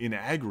that will, in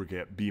aggregate,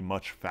 be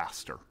much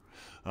faster.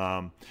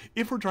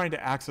 If we're trying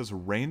to access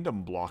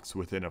random blocks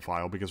within a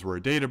file because we're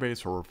a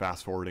database or we're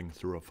fast forwarding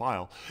through a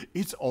file,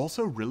 it's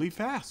also really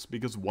fast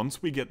because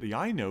once we get the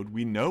inode,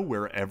 we know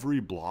where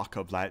every block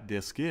of that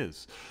disk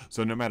is.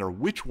 So no matter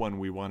which one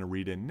we want to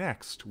read in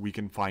next, we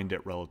can find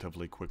it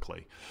relatively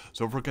quickly.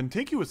 So for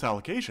contiguous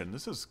allocation,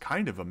 this is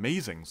kind of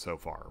amazing so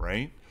far,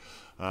 right?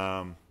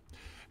 And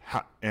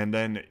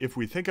then if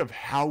we think of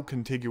how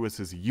contiguous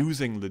is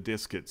using the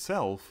disk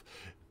itself,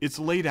 it's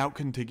laid out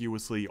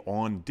contiguously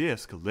on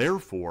disk,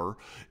 therefore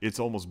it's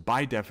almost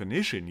by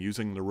definition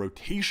using the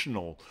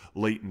rotational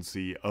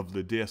latency of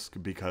the disk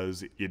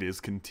because it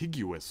is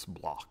contiguous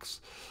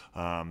blocks.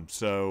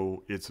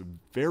 So it's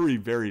very,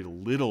 very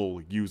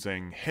little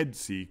using head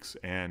seeks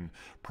and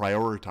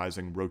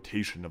prioritizing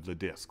rotation of the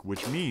disk,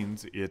 which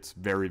means it's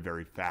very,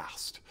 very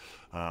fast.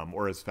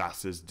 Or as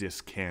fast as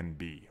disk can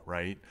be,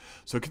 right?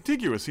 So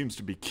contiguous seems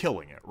to be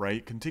killing it,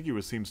 right?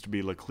 Contiguous seems to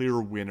be the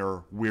clear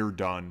winner, we're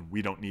done,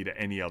 we don't need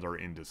any other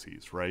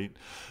indices, right?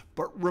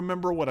 But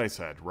remember what I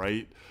said,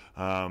 right?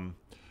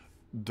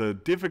 The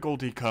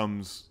difficulty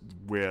comes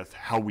with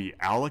how we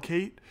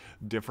allocate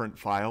different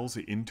files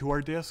into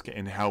our disk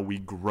and how we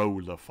grow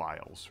the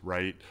files,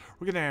 right?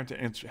 We're going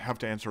to have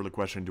to answer the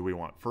question, do we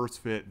want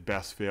first fit,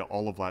 best fit,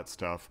 all of that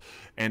stuff.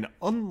 And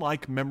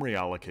unlike memory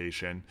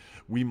allocation,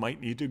 we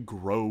might need to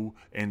grow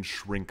and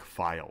shrink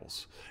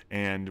files.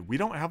 And we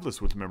don't have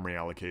this with memory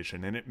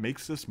allocation, and it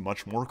makes this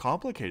much more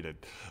complicated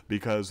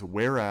because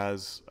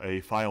whereas a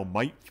file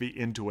might fit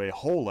into a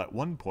hole at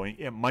one point,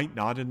 it might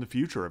not in the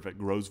future if it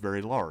grows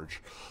very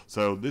large.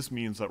 So this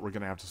means that we're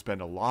going to have to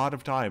spend a lot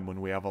of time when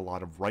we have a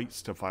lot of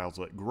writes to files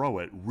that grow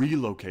it,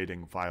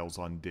 relocating files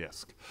on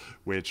disk,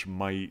 which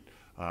might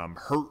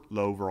hurt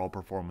the overall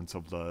performance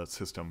of the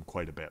system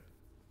quite a bit.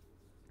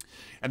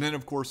 And then,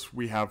 of course,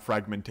 we have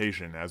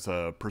fragmentation as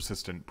a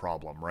persistent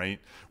problem, right?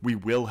 We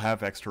will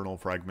have external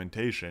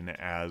fragmentation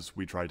as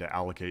we try to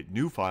allocate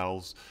new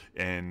files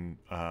and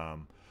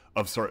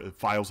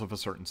files of a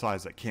certain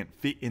size that can't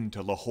fit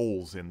into the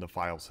holes in the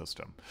file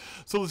system.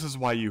 So this is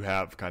why you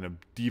have kind of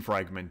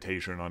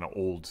defragmentation on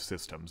old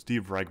systems.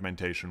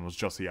 Defragmentation was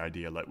just the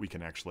idea that we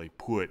can actually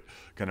put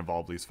kind of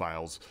all these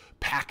files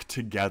packed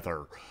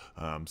together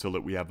so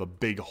that we have a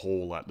big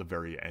hole at the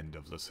very end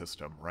of the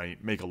system,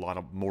 right? Make a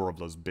lot more of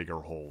those bigger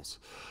holes.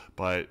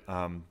 But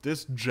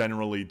this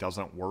generally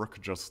doesn't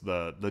work. Just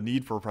the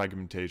need for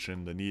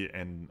fragmentation, the need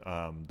and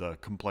the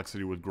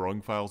complexity with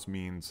growing files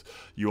means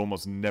you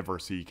almost never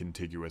see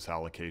contiguous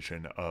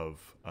allocation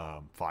of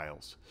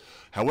files.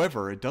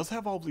 However, it does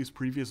have all these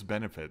previous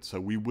benefits, so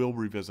we will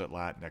revisit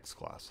that next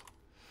class.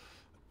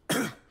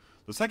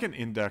 The second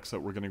index that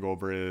we're going to go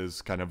over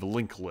is kind of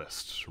linked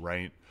lists,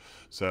 right?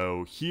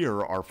 So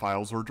here our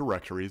files or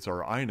directories,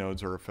 our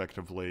inodes are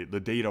effectively, the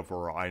data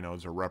for our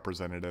inodes are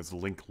represented as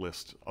linked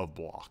list of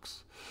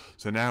blocks.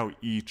 So now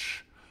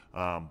each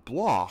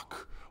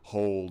block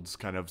holds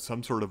kind of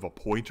some sort of a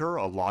pointer,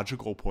 a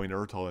logical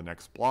pointer to the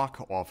next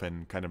block,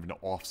 often kind of an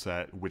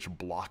offset which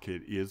block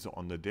it is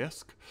on the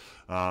disk.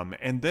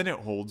 And then it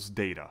holds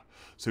data.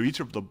 So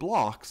each of the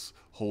blocks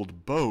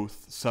hold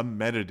both some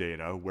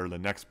metadata where the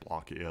next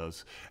block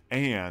is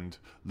and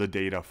the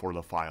data for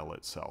the file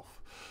itself.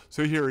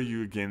 So here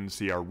you again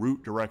see our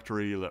root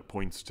directory that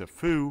points to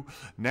foo.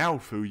 Now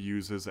foo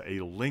uses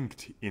a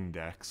linked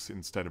index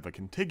instead of a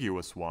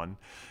contiguous one.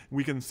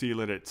 We can see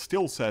that it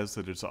still says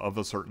that it's of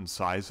a certain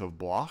size of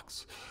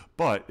blocks,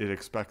 but it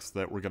expects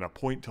that we're going to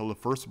point to the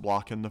first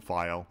block in the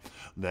file.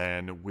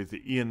 Then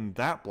within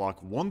that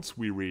block, once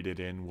we read it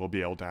in, we'll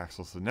be able to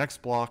access the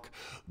next block,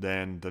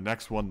 then the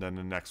next one, then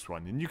the next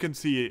one. And you can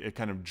see it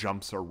kind of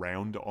jumps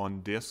around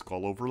on disk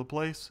all over the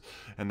place.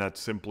 And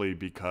that's simply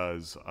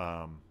because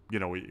you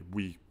know,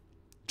 we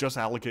just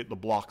allocate the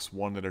blocks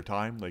one at a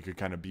time. They could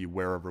kind of be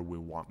wherever we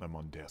want them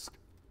on disk.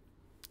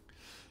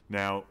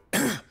 Now,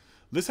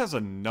 this has a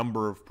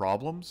number of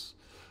problems,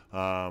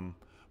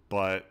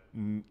 but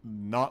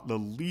not the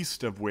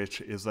least of which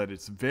is that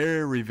it's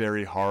very,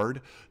 very hard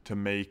to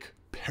make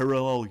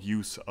parallel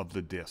use of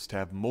the disk, to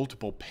have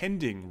multiple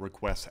pending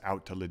requests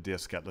out to the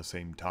disk at the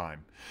same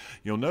time.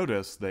 You'll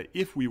notice that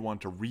if we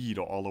want to read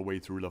all the way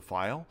through the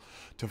file,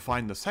 to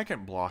find the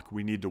second block,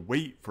 we need to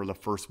wait for the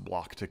first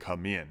block to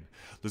come in.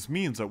 This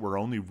means that we're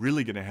only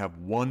really going to have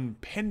one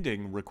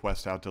pending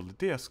request out to the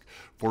disk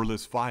for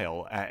this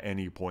file at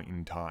any point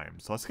in time.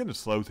 So that's going to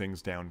slow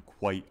things down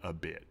quite a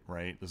bit,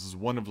 right? This is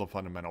one of the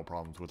fundamental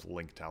problems with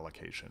linked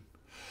allocation.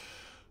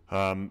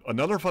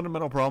 Another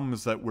fundamental problem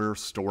is that we're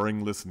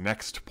storing this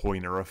next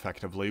pointer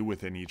effectively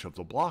within each of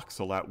the blocks,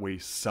 so that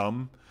wastes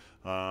some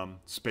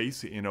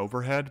space in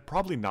overhead.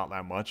 Probably not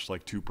that much,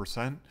 like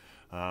 2%,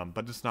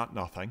 but it's not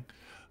nothing.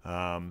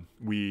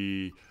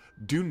 We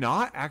do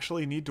not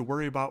actually need to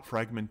worry about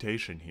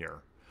fragmentation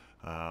here.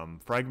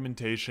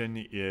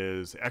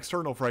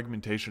 External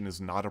fragmentation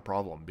is not a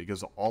problem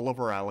because all of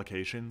our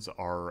allocations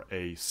are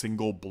a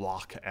single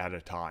block at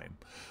a time.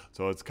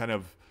 So it's kind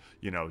of,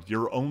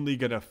 you're only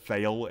going to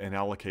fail an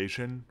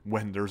allocation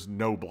when there's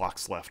no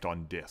blocks left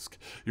on disk.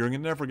 You're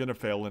never going to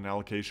fail an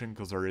allocation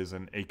because there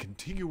isn't a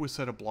contiguous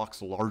set of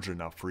blocks large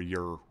enough for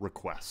your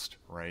request,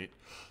 right?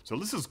 So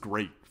this is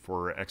great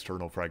for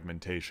external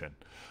fragmentation.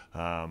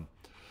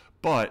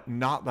 But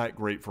not that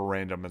great for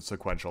random and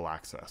sequential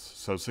access.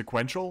 So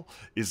sequential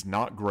is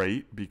not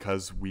great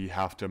because we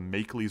have to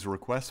make these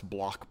requests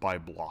block by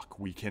block.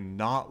 We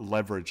cannot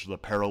leverage the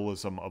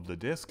parallelism of the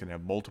disk and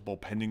have multiple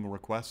pending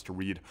requests to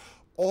read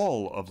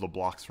all of the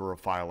blocks for a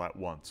file at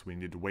once. We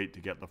need to wait to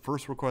get the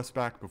first request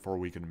back before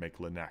we can make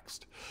the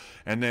next.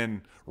 And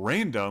then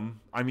random,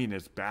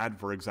 it's bad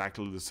for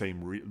exactly the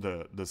same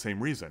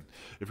reason.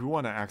 If we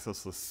want to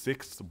access the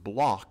 6th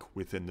block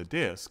within the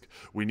disk,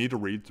 we need to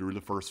read through the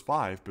first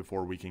 5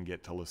 before we can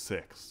get to the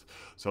 6th.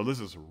 So this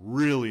is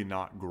really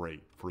not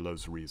great for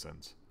those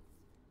reasons.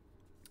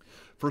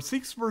 For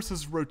seeks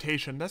versus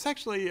rotation, that's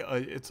actually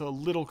it's a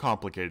little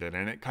complicated,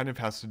 and it kind of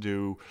has to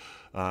do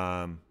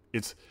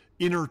it's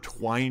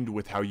intertwined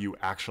with how you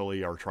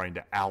actually are trying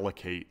to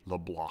allocate the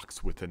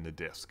blocks within the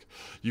disk.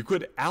 You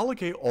could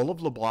allocate all of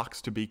the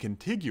blocks to be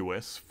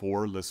contiguous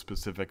for the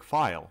specific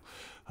file.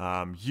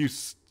 You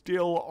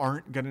still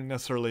aren't going to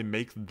necessarily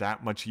make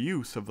that much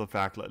use of the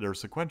fact that they're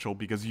sequential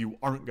because you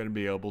aren't going to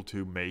be able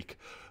to make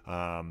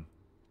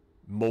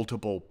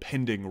multiple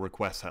pending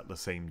requests at the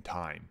same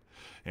time.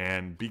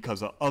 And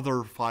because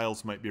other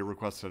files might be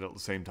requested at the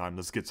same time,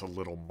 this gets a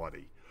little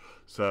muddy.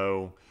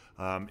 So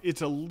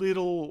it's a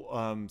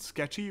little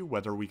sketchy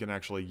whether we can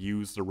actually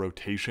use the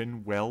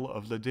rotation well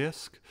of the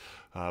disk,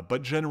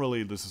 but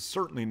generally this is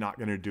certainly not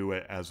going to do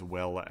it as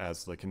well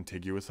as the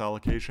contiguous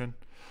allocation.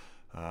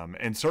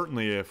 And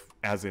certainly if,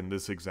 as in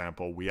this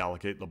example, we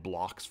allocate the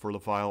blocks for the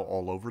file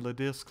all over the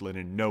disk, then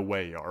in no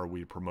way are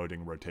we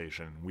promoting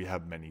rotation. We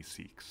have many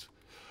seeks.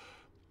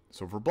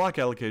 So for block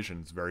allocation,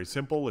 it's very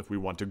simple. If we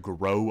want to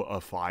grow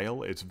a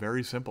file, it's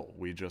very simple.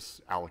 We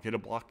just allocate a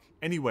block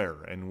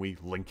anywhere and we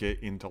link it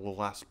into the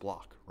last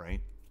block,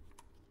 right?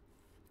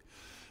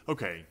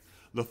 Okay,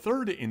 the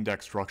third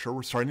index structure,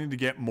 we're starting to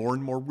get more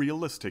and more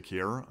realistic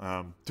here.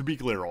 To be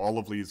clear, all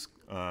of these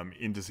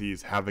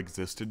indices have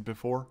existed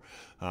before,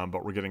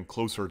 but we're getting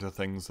closer to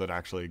things that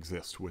actually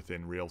exist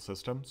within real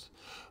systems.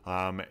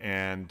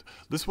 And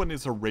this one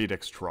is a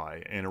radix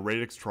trie, and a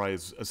radix trie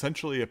is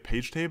essentially a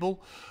page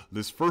table.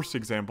 This first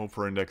example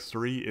for index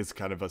 3 is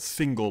kind of a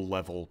single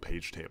level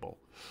page table.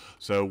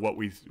 So what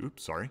we,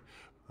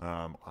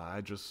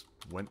 I just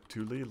went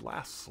to the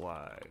last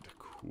slide.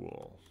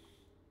 Cool.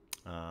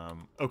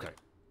 Okay.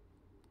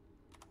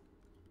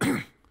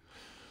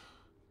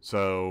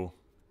 So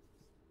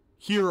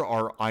here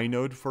our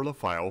inode for the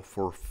file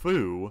for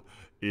foo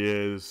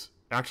is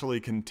actually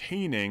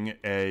containing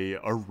an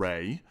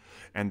array,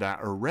 and that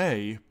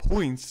array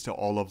points to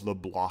all of the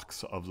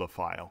blocks of the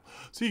file.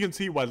 So you can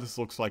see why this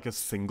looks like a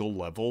single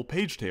level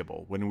page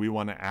table. When we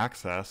want to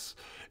access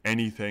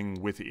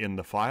anything within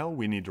the file,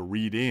 we need to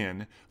read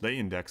in the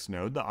index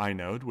node, the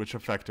inode, which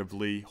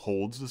effectively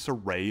holds this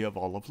array of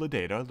all of the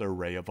data, the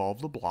array of all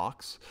of the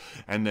blocks.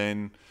 And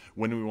then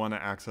when we want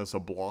to access a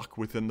block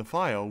within the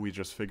file, we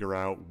just figure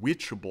out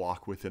which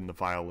block within the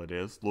file it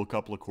is, look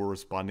up the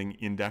corresponding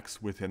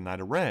index within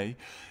that array,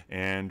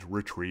 and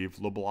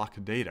retrieve the block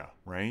data,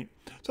 right?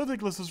 So I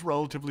think this is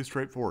relatively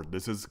straightforward.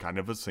 This is kind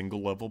of a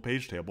single level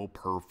page table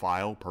per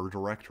file, per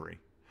directory.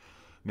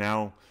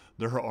 Now,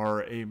 there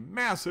are a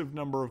massive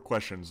number of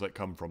questions that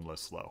come from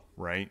this though,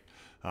 right?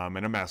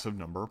 And a massive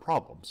number of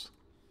problems.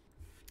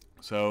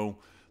 So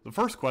the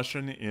first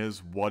question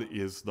is, what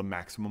is the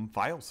maximum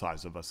file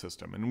size of a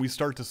system? And we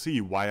start to see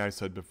why I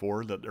said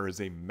before that there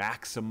is a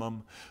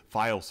maximum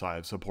file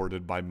size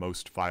supported by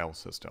most file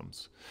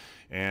systems.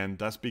 And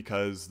that's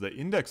because the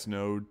index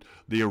node,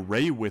 the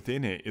array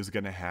within it, is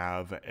going to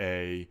have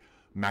a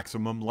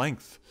maximum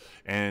length.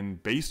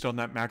 And based on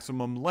that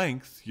maximum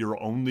length, you're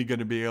only going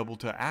to be able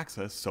to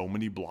access so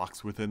many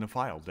blocks within a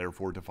file,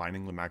 therefore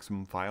defining the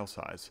maximum file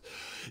size.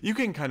 You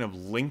can kind of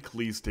link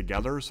these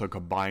together, so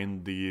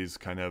combine these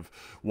kind of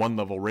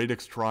one-level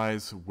radix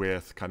tries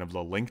with kind of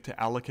the linked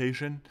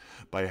allocation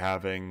by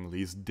having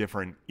these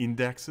different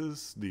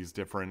indexes, these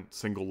different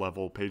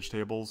single-level page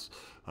tables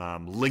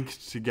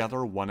linked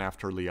together one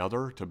after the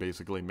other to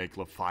basically make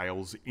the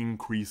files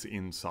increase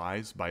in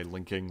size by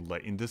linking the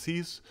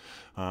indices.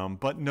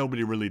 But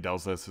nobody really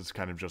does this. It's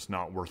kind of just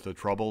not worth the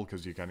trouble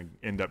because you kind of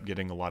end up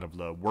getting a lot of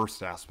the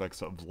worst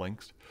aspects of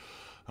links.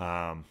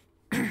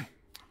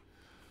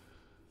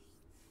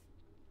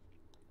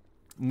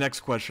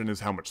 Next question is,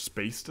 how much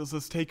space does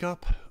this take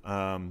up?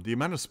 The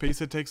amount of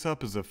space it takes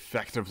up is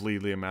effectively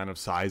the amount of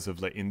size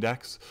of the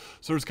index.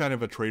 So there's kind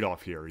of a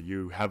trade-off here.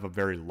 You have a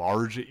very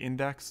large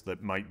index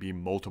that might be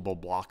multiple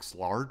blocks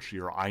large.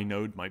 Your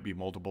inode might be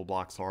multiple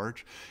blocks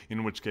large,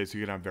 in which case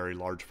you can have very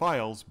large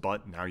files,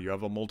 but now you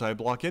have a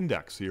multi-block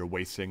index, so you're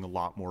wasting a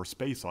lot more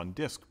space on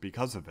disk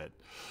because of it.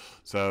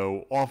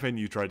 So often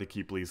you try to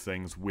keep these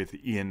things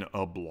within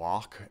a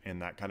block,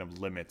 and that kind of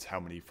limits how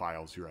many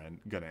files you're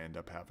going to end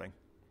up having.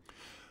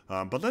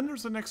 But then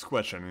there's the next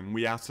question, and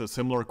we asked a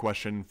similar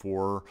question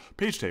for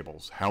page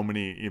tables.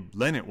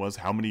 Then it was,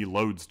 how many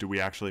loads do we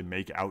actually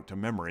make out to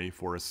memory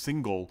for a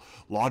single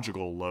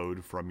logical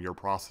load from your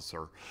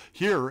processor?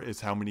 Here is,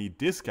 how many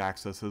disk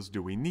accesses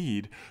do we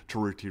need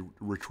to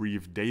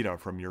retrieve data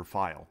from your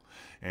file?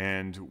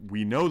 And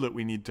we know that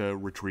we need to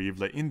retrieve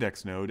the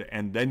index node,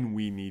 and then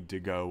we need to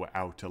go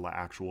out to the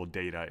actual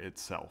data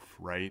itself,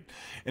 right?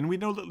 And we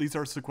know that these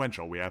are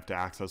sequential. We have to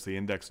access the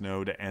index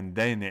node and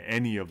then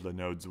any of the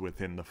nodes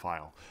within the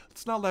file.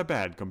 It's not that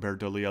bad compared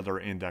to the other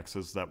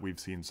indexes that we've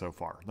seen so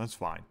far. That's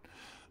fine.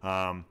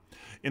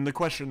 In the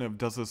question of,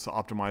 does this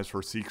optimize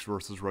for seeks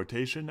versus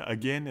rotation?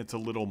 Again, it's a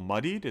little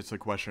muddied. It's a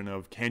question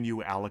of, can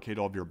you allocate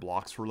all of your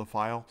blocks for the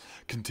file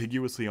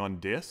contiguously on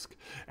disk?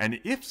 And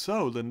if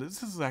so, then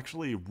this is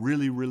actually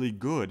really, really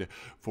good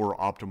for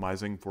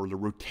optimizing for the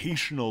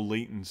rotational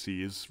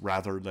latencies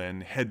rather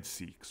than head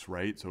seeks,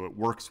 right? So it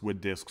works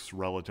with disks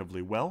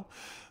relatively well.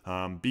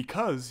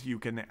 Because you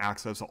can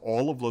access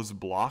all of those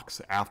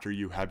blocks after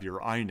you have your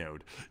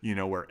inode. You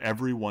know where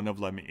every one of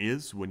them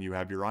is when you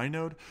have your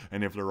inode,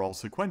 and if they're all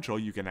sequential,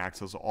 you can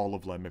access all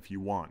of them if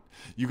you want.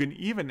 You can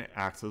even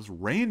access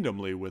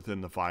randomly within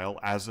the file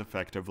as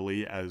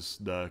effectively as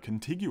the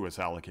contiguous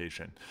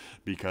allocation,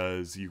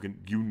 because you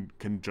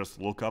can just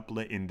look up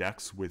the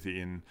index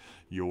within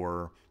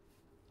your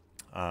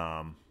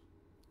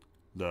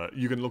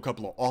you can look up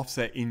the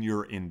offset in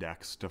your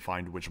index to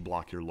find which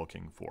block you're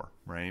looking for,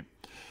 right?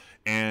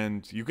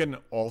 And you can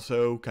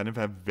also kind of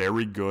have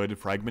very good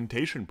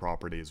fragmentation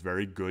properties,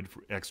 very good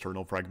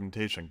external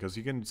fragmentation, because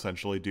you can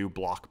essentially do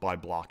block by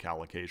block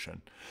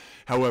allocation.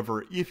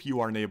 However, if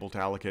you aren't able to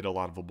allocate a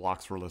lot of the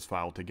blocks for this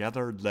file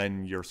together,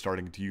 then you're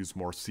starting to use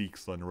more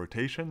seeks than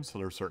rotation, so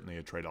there's certainly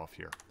a trade-off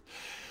here.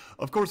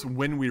 Of course,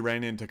 when we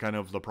ran into kind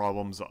of the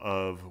problems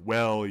of,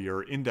 well,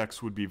 your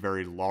index would be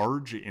very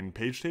large in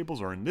page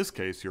tables, or in this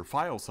case, your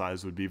file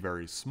size would be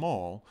very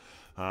small,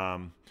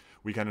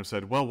 we kind of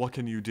said, well, what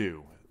can you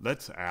do?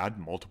 Let's add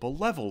multiple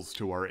levels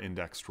to our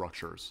index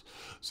structures.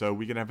 So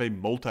we can have a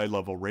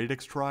multi-level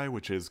radix trie,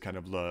 which is kind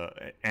of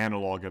the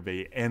analog of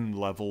a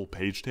n-level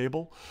page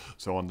table.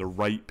 So on the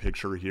right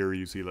picture here,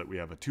 you see that we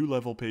have a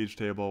 2-level page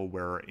table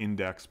where our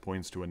index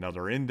points to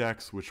another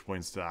index, which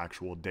points to the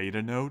actual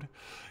data node.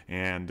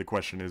 And the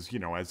question is, you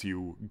know, as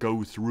you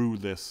go through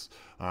this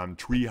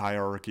tree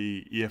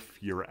hierarchy, if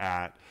you're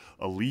at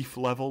a leaf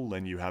level,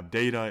 then you have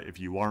data. If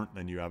you aren't,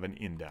 then you have an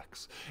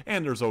index.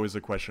 And there's always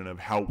a question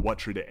of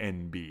what should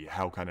n be?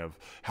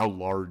 How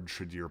large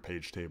should your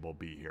page table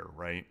be here,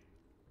 right?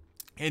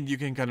 And you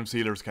can kind of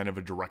see there's kind of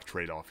a direct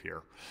trade-off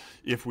here.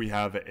 If we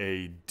have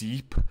a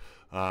deep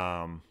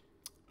hierarchy,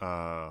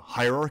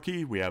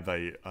 we have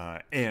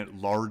a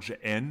large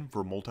N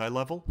for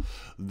multi-level,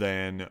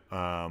 then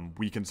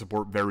we can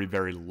support very,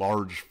 very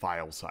large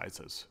file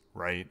sizes,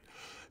 right?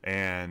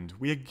 And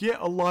we get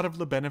a lot of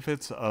the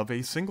benefits of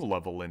a single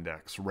level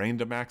index.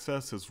 Random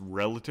access is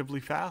relatively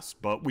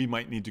fast, but we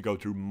might need to go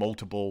through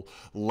multiple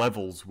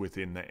levels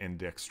within the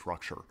index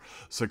structure.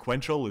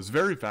 Sequential is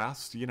very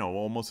fast, you know,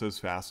 almost as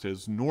fast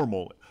as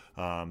normal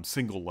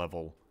single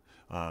level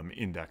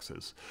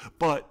indexes.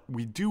 But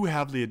we do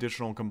have the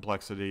additional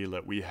complexity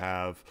that we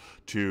have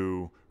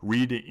to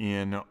read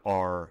in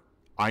our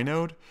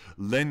inode,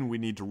 then we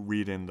need to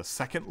read in the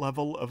second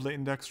level of the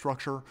index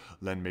structure,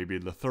 then maybe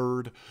the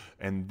third,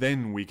 and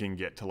then we can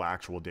get to the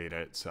actual data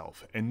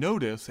itself. And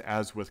notice,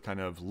 as with kind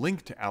of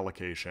linked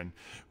allocation,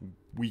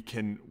 we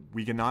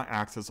cannot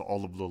access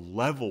all of the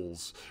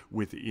levels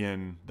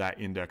within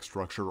that index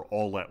structure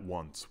all at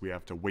once. We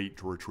have to wait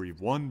to retrieve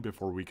one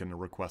before we can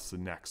request the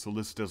next. So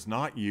this does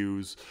not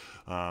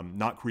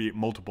not create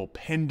multiple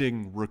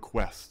pending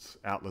requests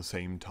at the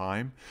same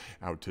time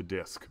out to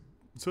disk.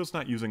 So it's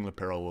not using the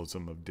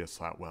parallelism of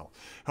disk that well.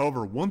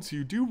 However, once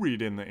you do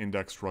read in the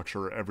index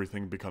structure,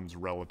 everything becomes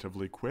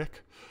relatively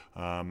quick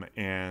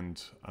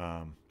and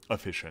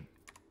efficient.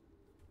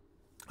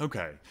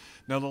 Okay,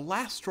 now the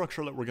last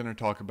structure that we're going to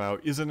talk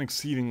about is an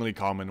exceedingly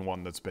common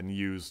one that's been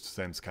used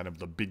since kind of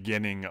the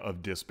beginning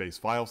of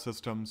disk-based file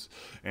systems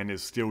and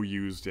is still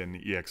used in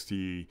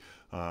ext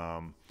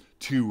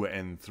 2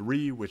 and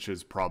 3, which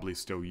is probably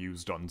still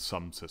used on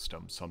some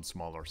systems, some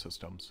smaller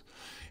systems.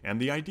 And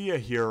the idea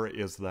here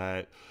is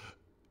that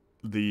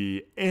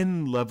the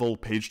n-level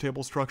page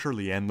table structure,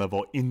 the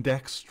n-level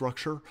index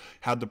structure,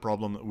 had the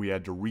problem that we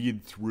had to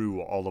read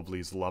through all of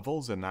these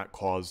levels, and that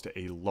caused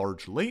a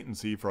large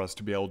latency for us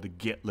to be able to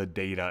get the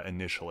data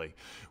initially.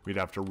 We'd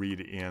have to read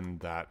in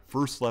that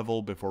first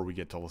level before we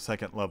get to the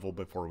second level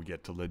before we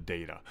get to the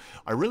data.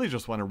 I really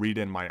just want to read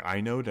in my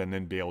inode and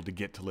then be able to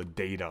get to the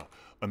data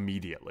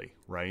immediately,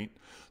 right?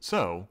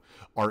 So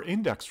our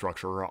index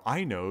structure, our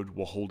inode,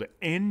 will hold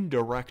n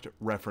direct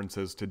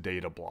references to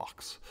data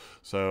blocks.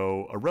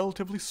 So a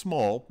relatively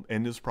small,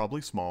 n is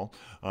probably small,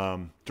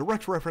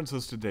 direct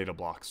references to data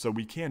blocks. So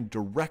we can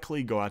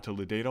directly go out to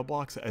the data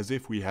blocks as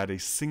if we had a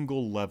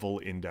single level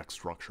index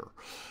structure.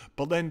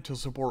 But then to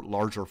support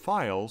larger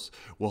files,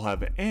 we'll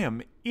have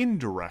m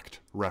indirect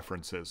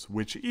references,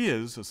 which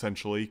is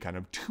essentially kind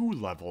of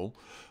two-level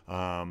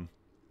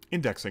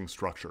indexing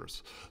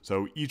structures.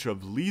 So each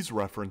of these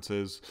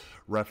references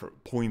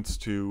points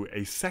to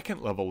a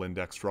second level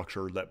index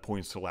structure that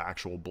points to the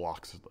actual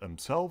blocks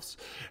themselves.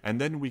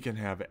 And then we can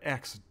have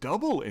X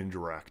double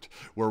indirect,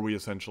 where we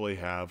essentially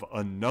have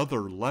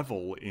another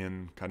level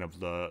in kind of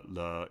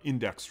the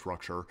index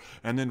structure,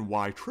 and then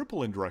Y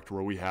triple indirect,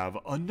 where we have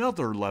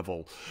another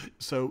level.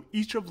 So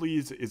each of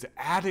these is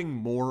adding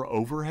more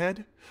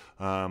overhead.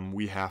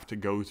 We have to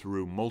go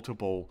through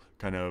multiple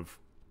kind of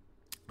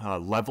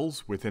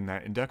levels within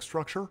that index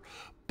structure,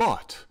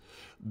 but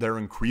they're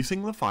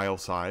increasing the file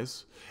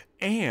size,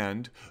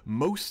 and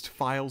most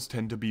files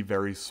tend to be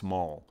very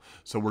small.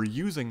 So we're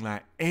using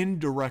that n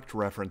direct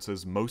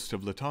references most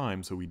of the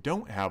time, so we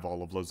don't have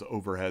all of those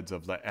overheads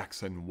of the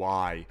X and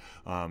Y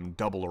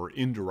double or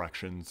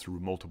indirections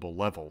through multiple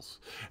levels.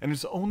 And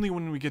it's only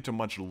when we get to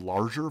much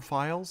larger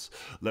files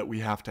that we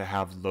have to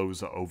have those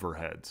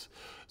overheads.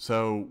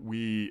 So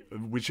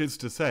which is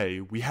to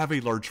say, we have a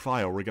large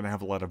file, we're going to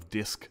have a lot of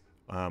disk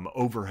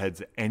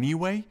overheads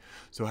anyway,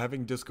 so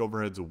having disk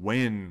overheads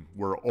when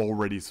we're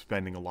already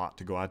spending a lot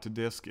to go out to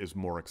disk is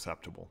more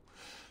acceptable.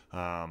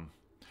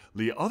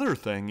 The other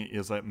thing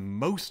is that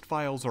most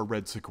files are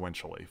read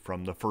sequentially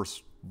from the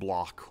first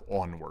block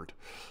onward.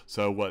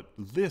 So what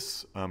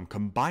this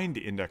combined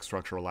index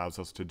structure allows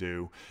us to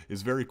do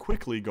is very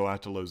quickly go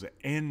out to those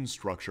n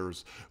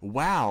structures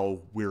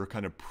while we're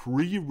kind of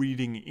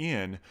pre-reading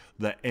in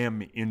the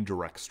m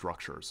indirect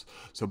structures.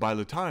 So by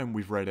the time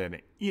we've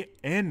read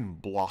n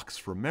blocks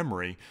from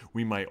memory,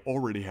 we might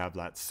already have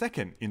that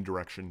second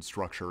indirection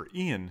structure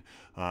in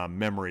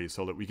memory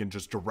so that we can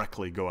just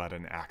directly go out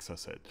and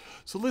access it.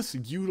 So this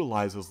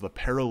utilizes the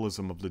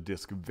parallelism of the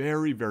disk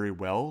very, very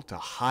well to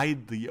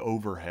hide the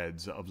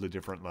overheads of the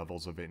different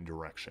levels of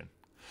indirection.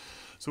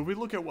 So if we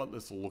look at what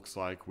this looks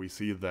like, we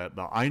see that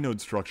the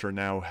inode structure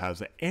now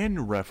has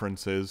n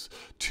references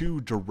to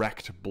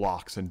direct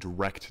blocks and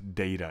direct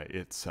data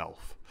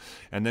itself.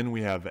 And then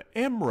we have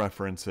m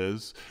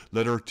references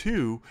that are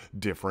to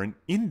different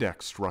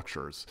index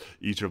structures.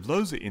 Each of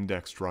those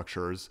index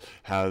structures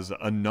has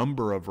a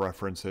number of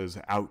references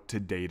out to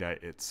data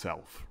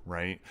itself,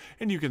 right?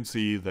 And you can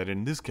see that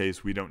in this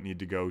case, we don't need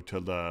to go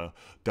to the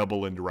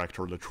double indirect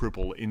or the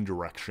triple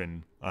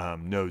indirection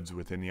nodes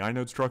within the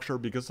inode structure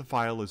because the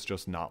file is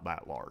just not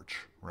that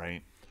large,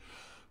 right?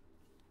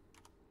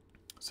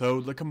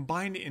 So the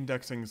combined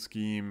indexing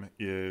scheme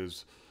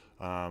is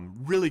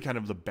really kind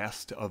of the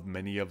best of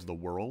many of the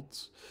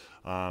worlds.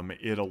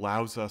 It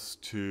allows us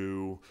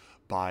to,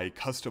 by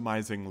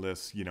customizing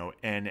this,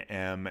 N,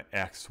 M,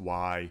 X,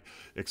 Y,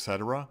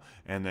 etc.,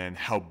 and then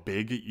how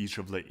big each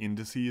of the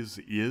indices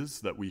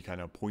is that we kind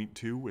of point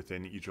to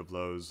within each of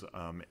those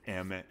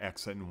M,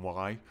 X, and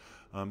Y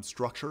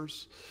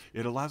structures,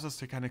 it allows us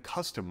to kind of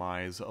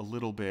customize a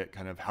little bit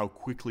kind of how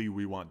quickly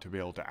we want to be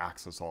able to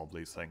access all of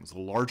these things. The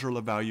larger the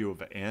value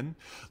of n,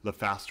 the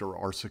faster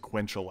our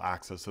sequential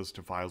accesses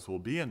to files will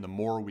be, and the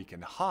more we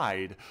can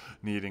hide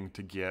needing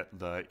to get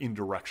the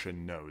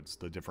indirection nodes,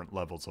 the different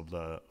levels of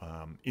the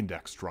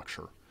index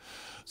structure.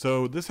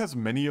 So this has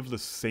many of the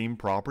same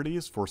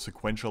properties for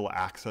sequential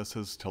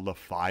accesses to the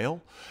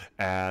file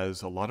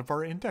as a lot of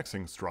our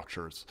indexing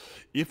structures.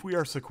 If we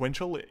are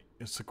sequentially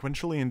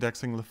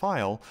indexing the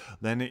file,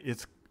 then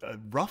it's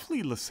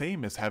roughly the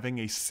same as having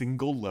a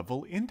single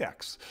level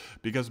index,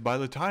 because by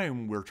the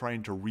time we're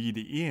trying to read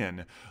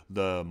in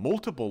the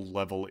multiple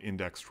level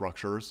index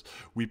structures,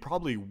 we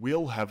probably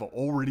will have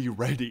already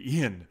read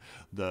in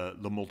the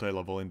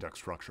multi-level index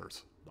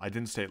structures. I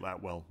didn't state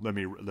that well. Let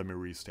me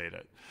restate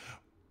it.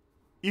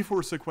 If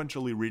we're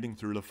sequentially reading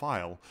through the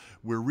file,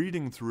 we're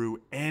reading through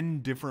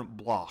n different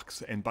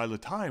blocks, and by the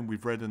time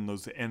we've read in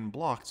those n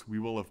blocks, we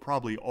will have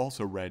probably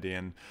also read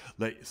in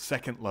the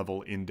second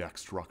level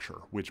index structure,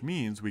 which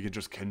means we can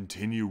just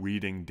continue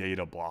reading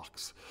data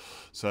blocks.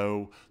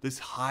 So this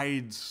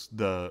hides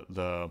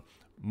the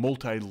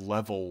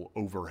multi-level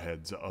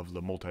overheads of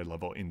the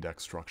multi-level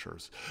index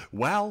structures,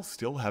 while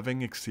still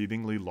having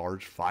exceedingly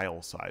large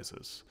file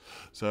sizes.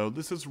 So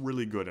this is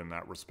really good in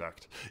that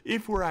respect.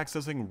 If we're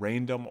accessing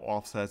random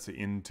offsets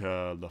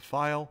into the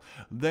file,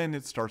 then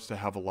it starts to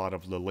have a lot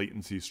of the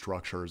latency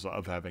structures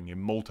of having a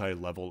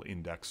multi-level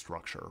index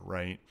structure,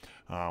 right?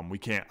 We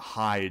can't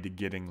hide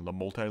getting the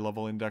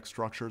multi-level index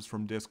structures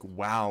from disk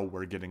while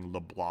we're getting the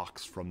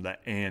blocks from the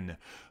N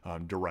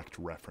direct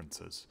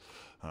references.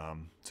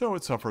 So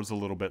it suffers a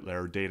little bit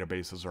there.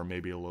 Databases are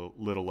maybe a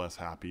little less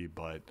happy,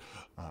 but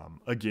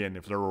again,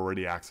 if they're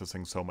already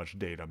accessing so much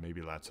data,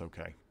 maybe that's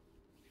okay.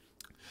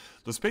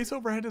 The space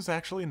overhead is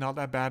actually not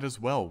that bad as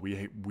well.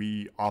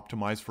 We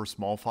optimize for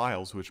small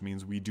files, which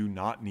means we do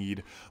not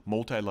need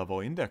multi-level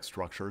index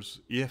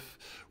structures if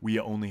we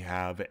only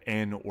have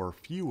N or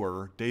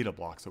fewer data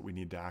blocks that we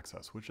need to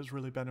access, which is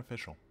really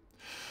beneficial.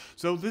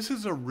 So this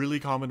is a really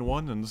common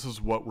one, and this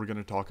is what we're going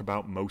to talk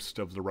about most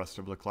of the rest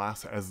of the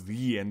class as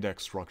the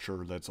index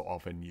structure that's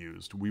often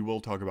used. We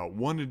will talk about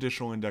one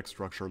additional index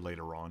structure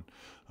later on,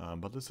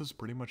 but this is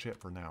pretty much it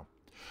for now.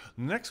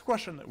 The next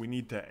question that we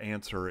need to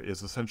answer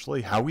is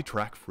essentially how we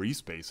track free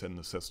space in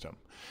the system.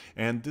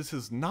 And this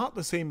is not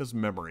the same as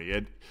memory.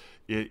 It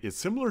is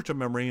similar to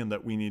memory in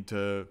that we need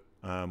to,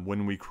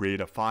 when we create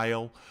a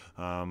file,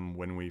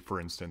 when we, for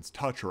instance,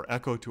 touch or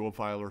echo to a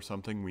file or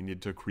something, we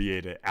need to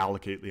create it,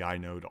 allocate the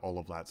inode, all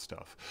of that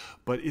stuff.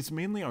 But it's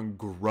mainly on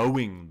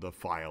growing the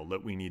file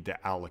that we need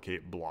to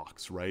allocate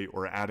blocks, right?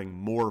 Or adding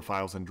more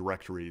files and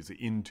directories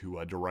into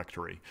a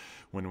directory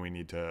when we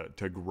need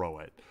to grow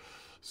it.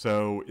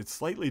 So it's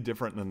slightly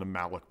different than the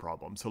malloc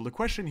problem. So the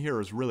question here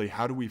is really,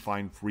 how do we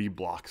find free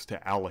blocks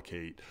to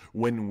allocate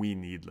when we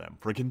need them?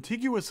 For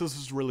contiguous, this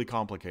is really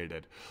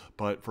complicated,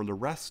 but for the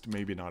rest,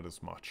 maybe not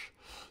as much.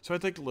 So I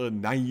think the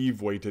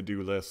naive way to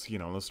do this,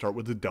 let's start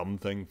with the dumb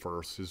thing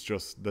first, is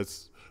just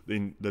let's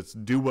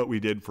do what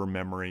we did for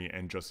memory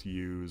and just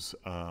use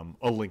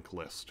a linked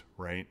list,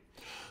 right?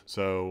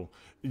 So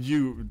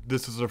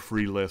this is a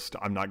free list.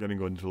 I'm not going to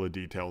go into the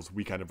details.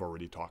 We kind of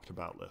already talked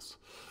about this.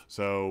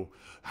 So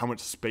how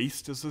much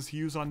space does this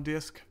use on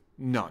disk?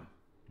 None,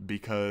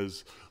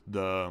 because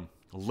the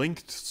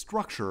linked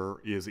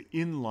structure is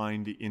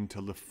inlined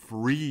into the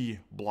free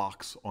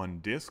blocks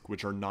on disk,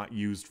 which are not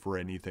used for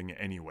anything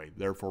anyway.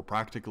 Therefore,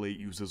 practically it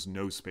uses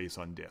no space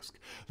on disk.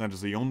 That is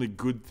the only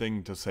good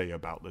thing to say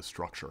about this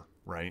structure,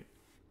 right?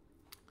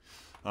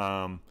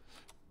 Oops.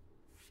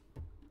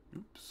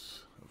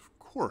 Of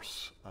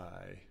course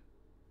I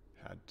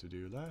had to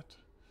do that.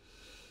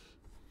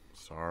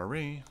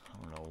 Sorry. I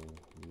don't know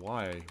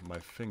why my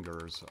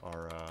fingers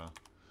are a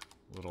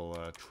little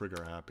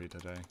trigger happy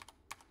today.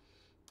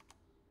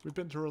 We've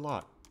been through a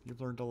lot.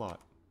 You've learned a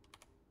lot.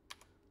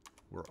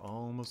 We're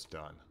almost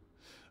done.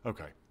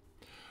 Okay.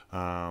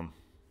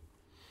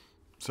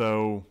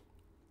 So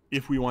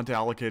if we want to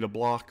allocate a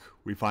block,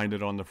 we find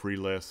it on the free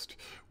list.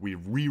 We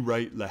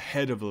rewrite the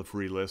head of the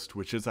free list,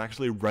 which is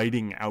actually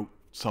writing out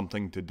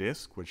something to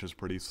disk, which is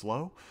pretty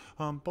slow,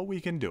 but we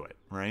can do it,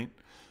 right?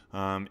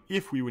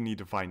 If we would need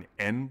to find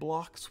n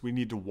blocks, we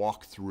need to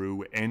walk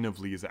through n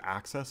of these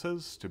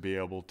accesses to be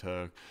able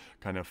to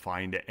kind of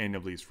find n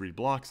of these free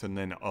blocks and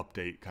then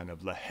update kind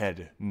of the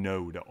head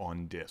node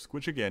on disk,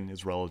 which again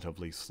is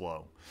relatively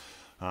slow.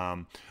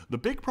 The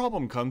big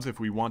problem comes if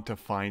we want to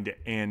find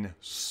n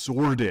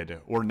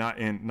sorted, or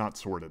not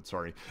sorted,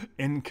 sorry,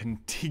 n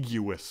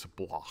contiguous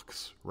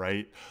blocks,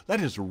 right? That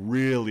is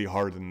really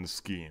hard in the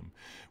scheme.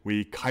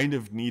 We kind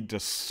of need to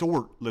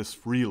sort this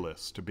free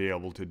list to be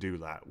able to do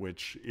that,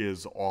 which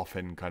is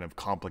often kind of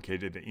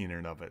complicated in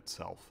and of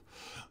itself.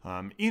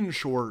 In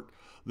short,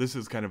 this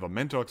is kind of a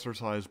mental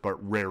exercise,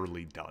 but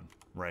rarely done,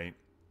 right?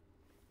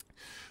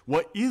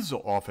 What is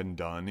often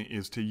done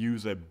is to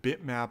use a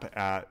bitmap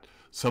at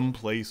some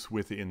place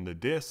within the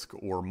disk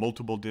or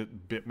multiple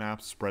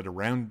bitmaps spread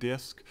around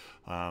disk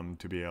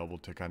to be able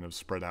to kind of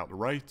spread out the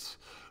writes.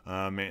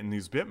 And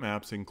these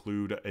bitmaps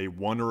include a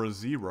 1 or a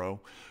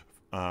 0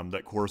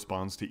 that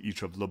corresponds to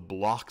each of the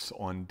blocks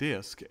on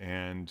disk.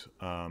 And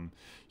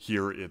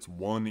here it's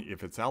 1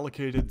 if it's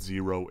allocated,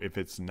 0 if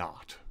it's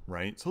not,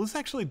 right? So this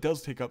actually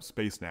does take up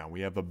space now.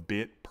 We have a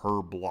bit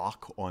per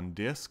block on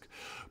disk,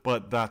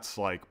 but that's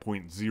like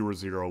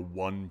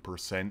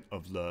 0.001%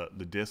 of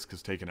the disk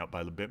is taken up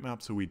by the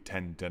bitmap, so we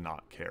tend to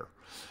not care.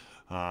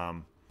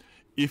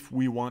 If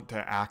we want to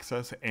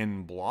access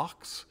n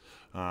blocks,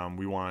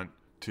 we want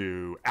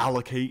to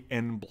allocate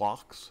n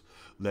blocks,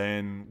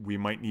 then we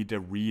might need to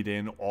read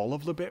in all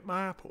of the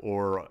bitmap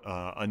or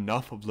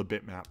enough of the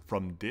bitmap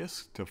from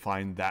disk to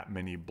find that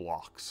many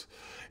blocks.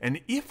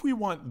 And if we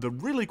want, the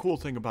really cool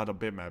thing about a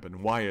bitmap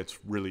and why it's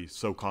really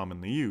so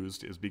commonly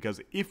used is because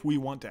if we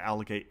want to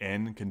allocate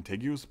n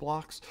contiguous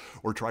blocks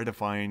or try to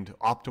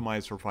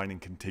optimize for finding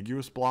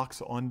contiguous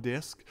blocks on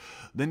disk,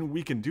 then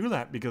we can do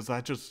that because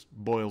that just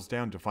boils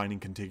down to finding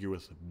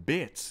contiguous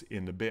bits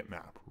in the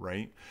bitmap,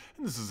 right?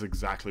 And this is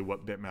exactly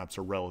what bitmaps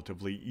are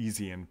relatively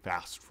easy and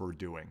fast for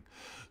doing.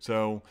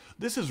 So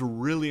this is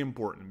really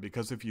important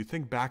because if you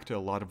think back to a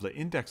lot of the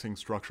indexing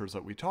structures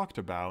that we talked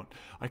about,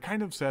 I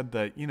kind of said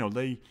that, you know,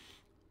 they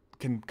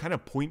can kind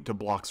of point to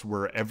blocks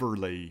wherever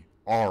they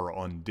are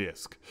on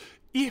disk.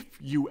 If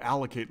you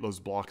allocate those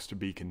blocks to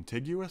be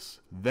contiguous,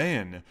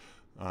 then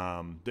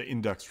the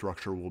index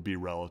structure will be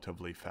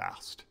relatively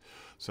fast.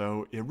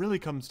 So it really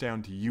comes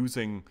down to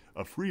using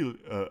a free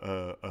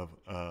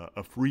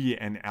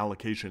and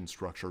allocation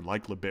structure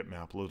like the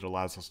bitmap that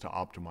allows us to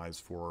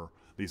optimize for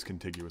these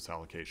contiguous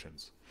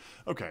allocations.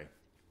 Okay,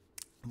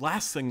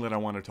 last thing that I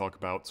want to talk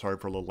about, sorry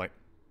for the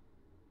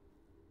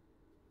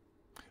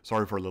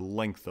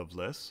length of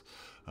this,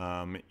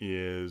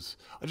 is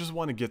I just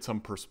want to get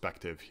some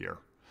perspective here.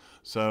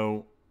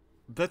 So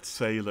let's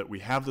say that we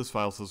have this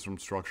file system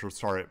structure,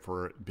 sorry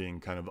for it being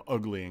kind of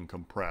ugly and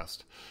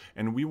compressed,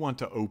 and we want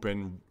to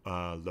open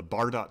the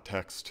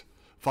bar.txt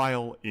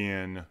file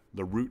in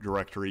the root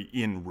directory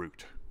in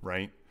root,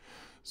 right?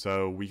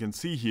 So we can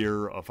see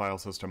here a file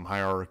system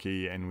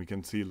hierarchy, and we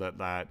can see that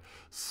that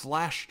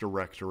slash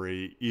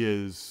directory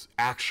is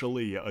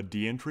actually a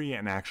D entry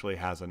and actually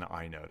has an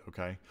inode,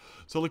 okay?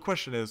 So the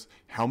question is,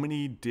 how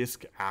many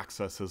disk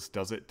accesses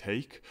does it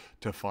take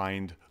to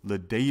find the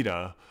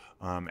data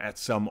at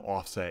some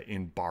offset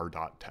in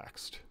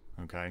bar.txt?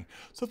 Okay,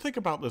 so think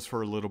about this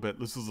for a little bit.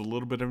 This is a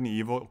little bit of an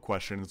evil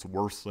question. It's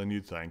worse than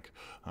you'd think.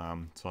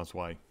 So that's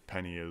why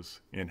Penny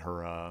is in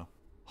her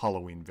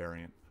Halloween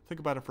variant. Think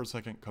about it for a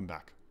second, come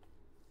back.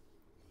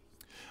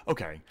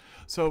 Okay,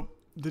 so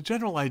the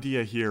general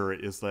idea here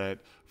is that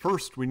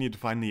first we need to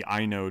find the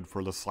inode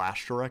for the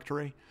slash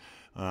directory.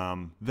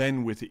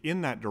 Then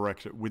within that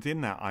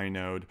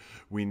inode,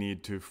 we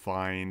need to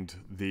find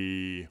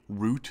the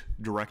root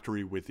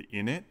directory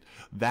within it.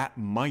 That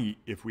might,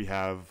 if we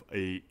have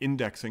a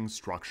indexing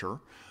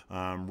structure,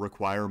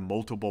 require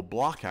multiple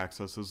block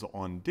accesses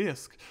on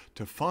disk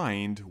to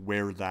find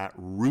where that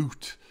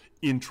root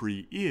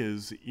entry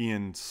is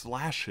in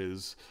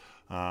slash's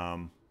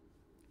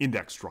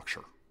index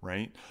structure,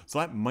 right? So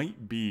that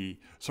might be,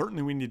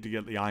 certainly we need to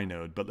get the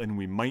inode, but then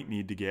we might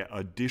need to get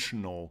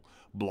additional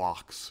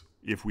blocks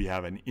if we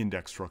have an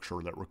index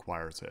structure that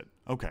requires it.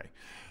 Okay,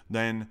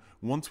 then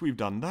once we've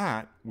done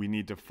that, we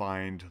need to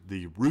find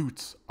the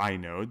root's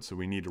inode, so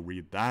we need to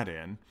read that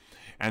in.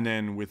 And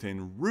then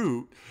within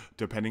root,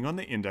 depending on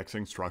the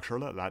indexing structure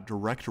that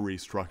directory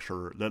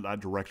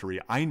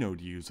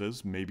inode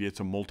uses, maybe it's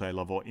a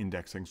multi-level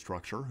indexing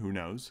structure, who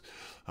knows,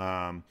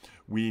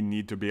 we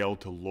need to be able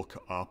to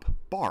look up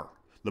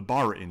the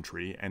bar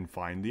entry and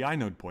find the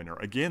inode pointer.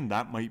 Again,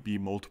 that might be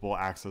multiple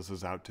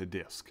accesses out to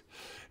disk.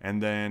 And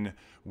then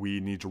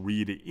we need to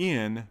read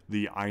in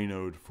the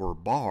inode for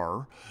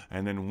bar.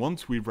 And then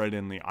once we've read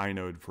in the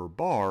inode for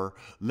bar,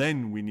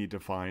 then we need to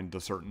find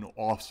the certain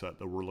offset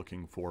that we're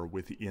looking for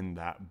within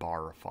that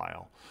bar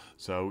file.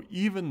 So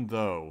even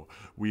though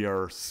we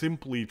are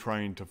simply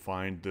trying to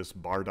find this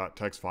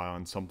bar.txt file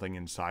and something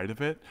inside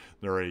of it,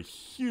 there are a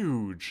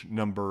huge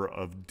number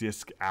of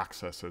disk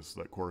accesses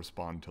that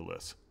correspond to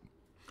this.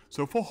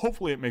 So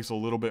hopefully it makes a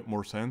little bit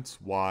more sense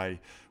why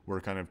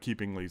we're kind of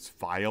keeping these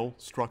file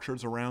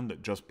structures around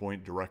that just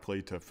point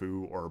directly to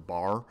foo or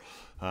bar,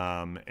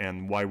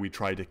 and why we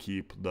try to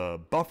keep the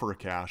buffer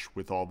cache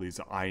with all these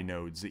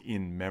inodes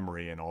in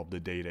memory and all the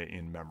data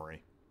in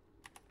memory.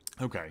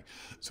 Okay,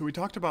 so we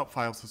talked about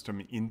file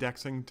system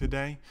indexing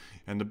today,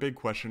 and the big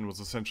question was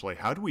essentially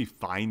how do we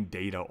find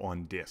data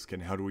on disk,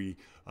 and how do we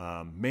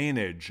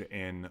manage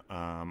and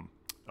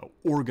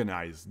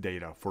organize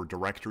data for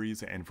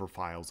directories and for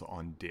files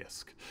on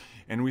disk.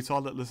 And we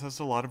saw that this has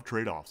a lot of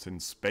trade-offs in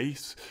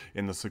space,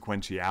 in the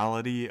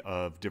sequentiality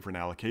of different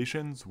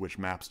allocations, which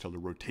maps to the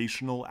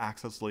rotational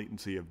access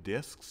latency of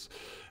disks,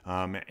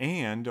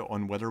 and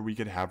on whether we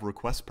could have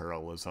request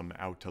parallelism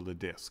out to the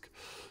disk.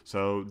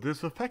 So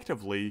this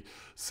effectively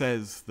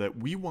says that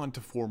we want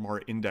to form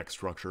our index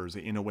structures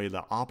in a way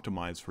that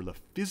optimize for the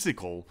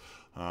physical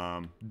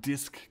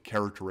disk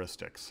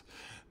characteristics.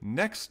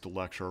 Next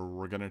lecture,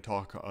 we're going to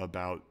talk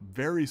about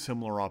very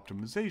similar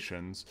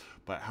optimizations,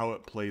 but how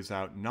it plays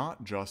out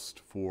not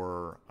just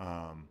for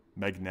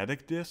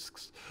magnetic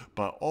disks,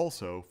 but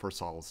also for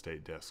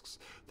solid-state disks.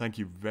 Thank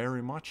you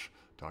very much.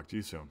 Talk to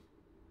you soon.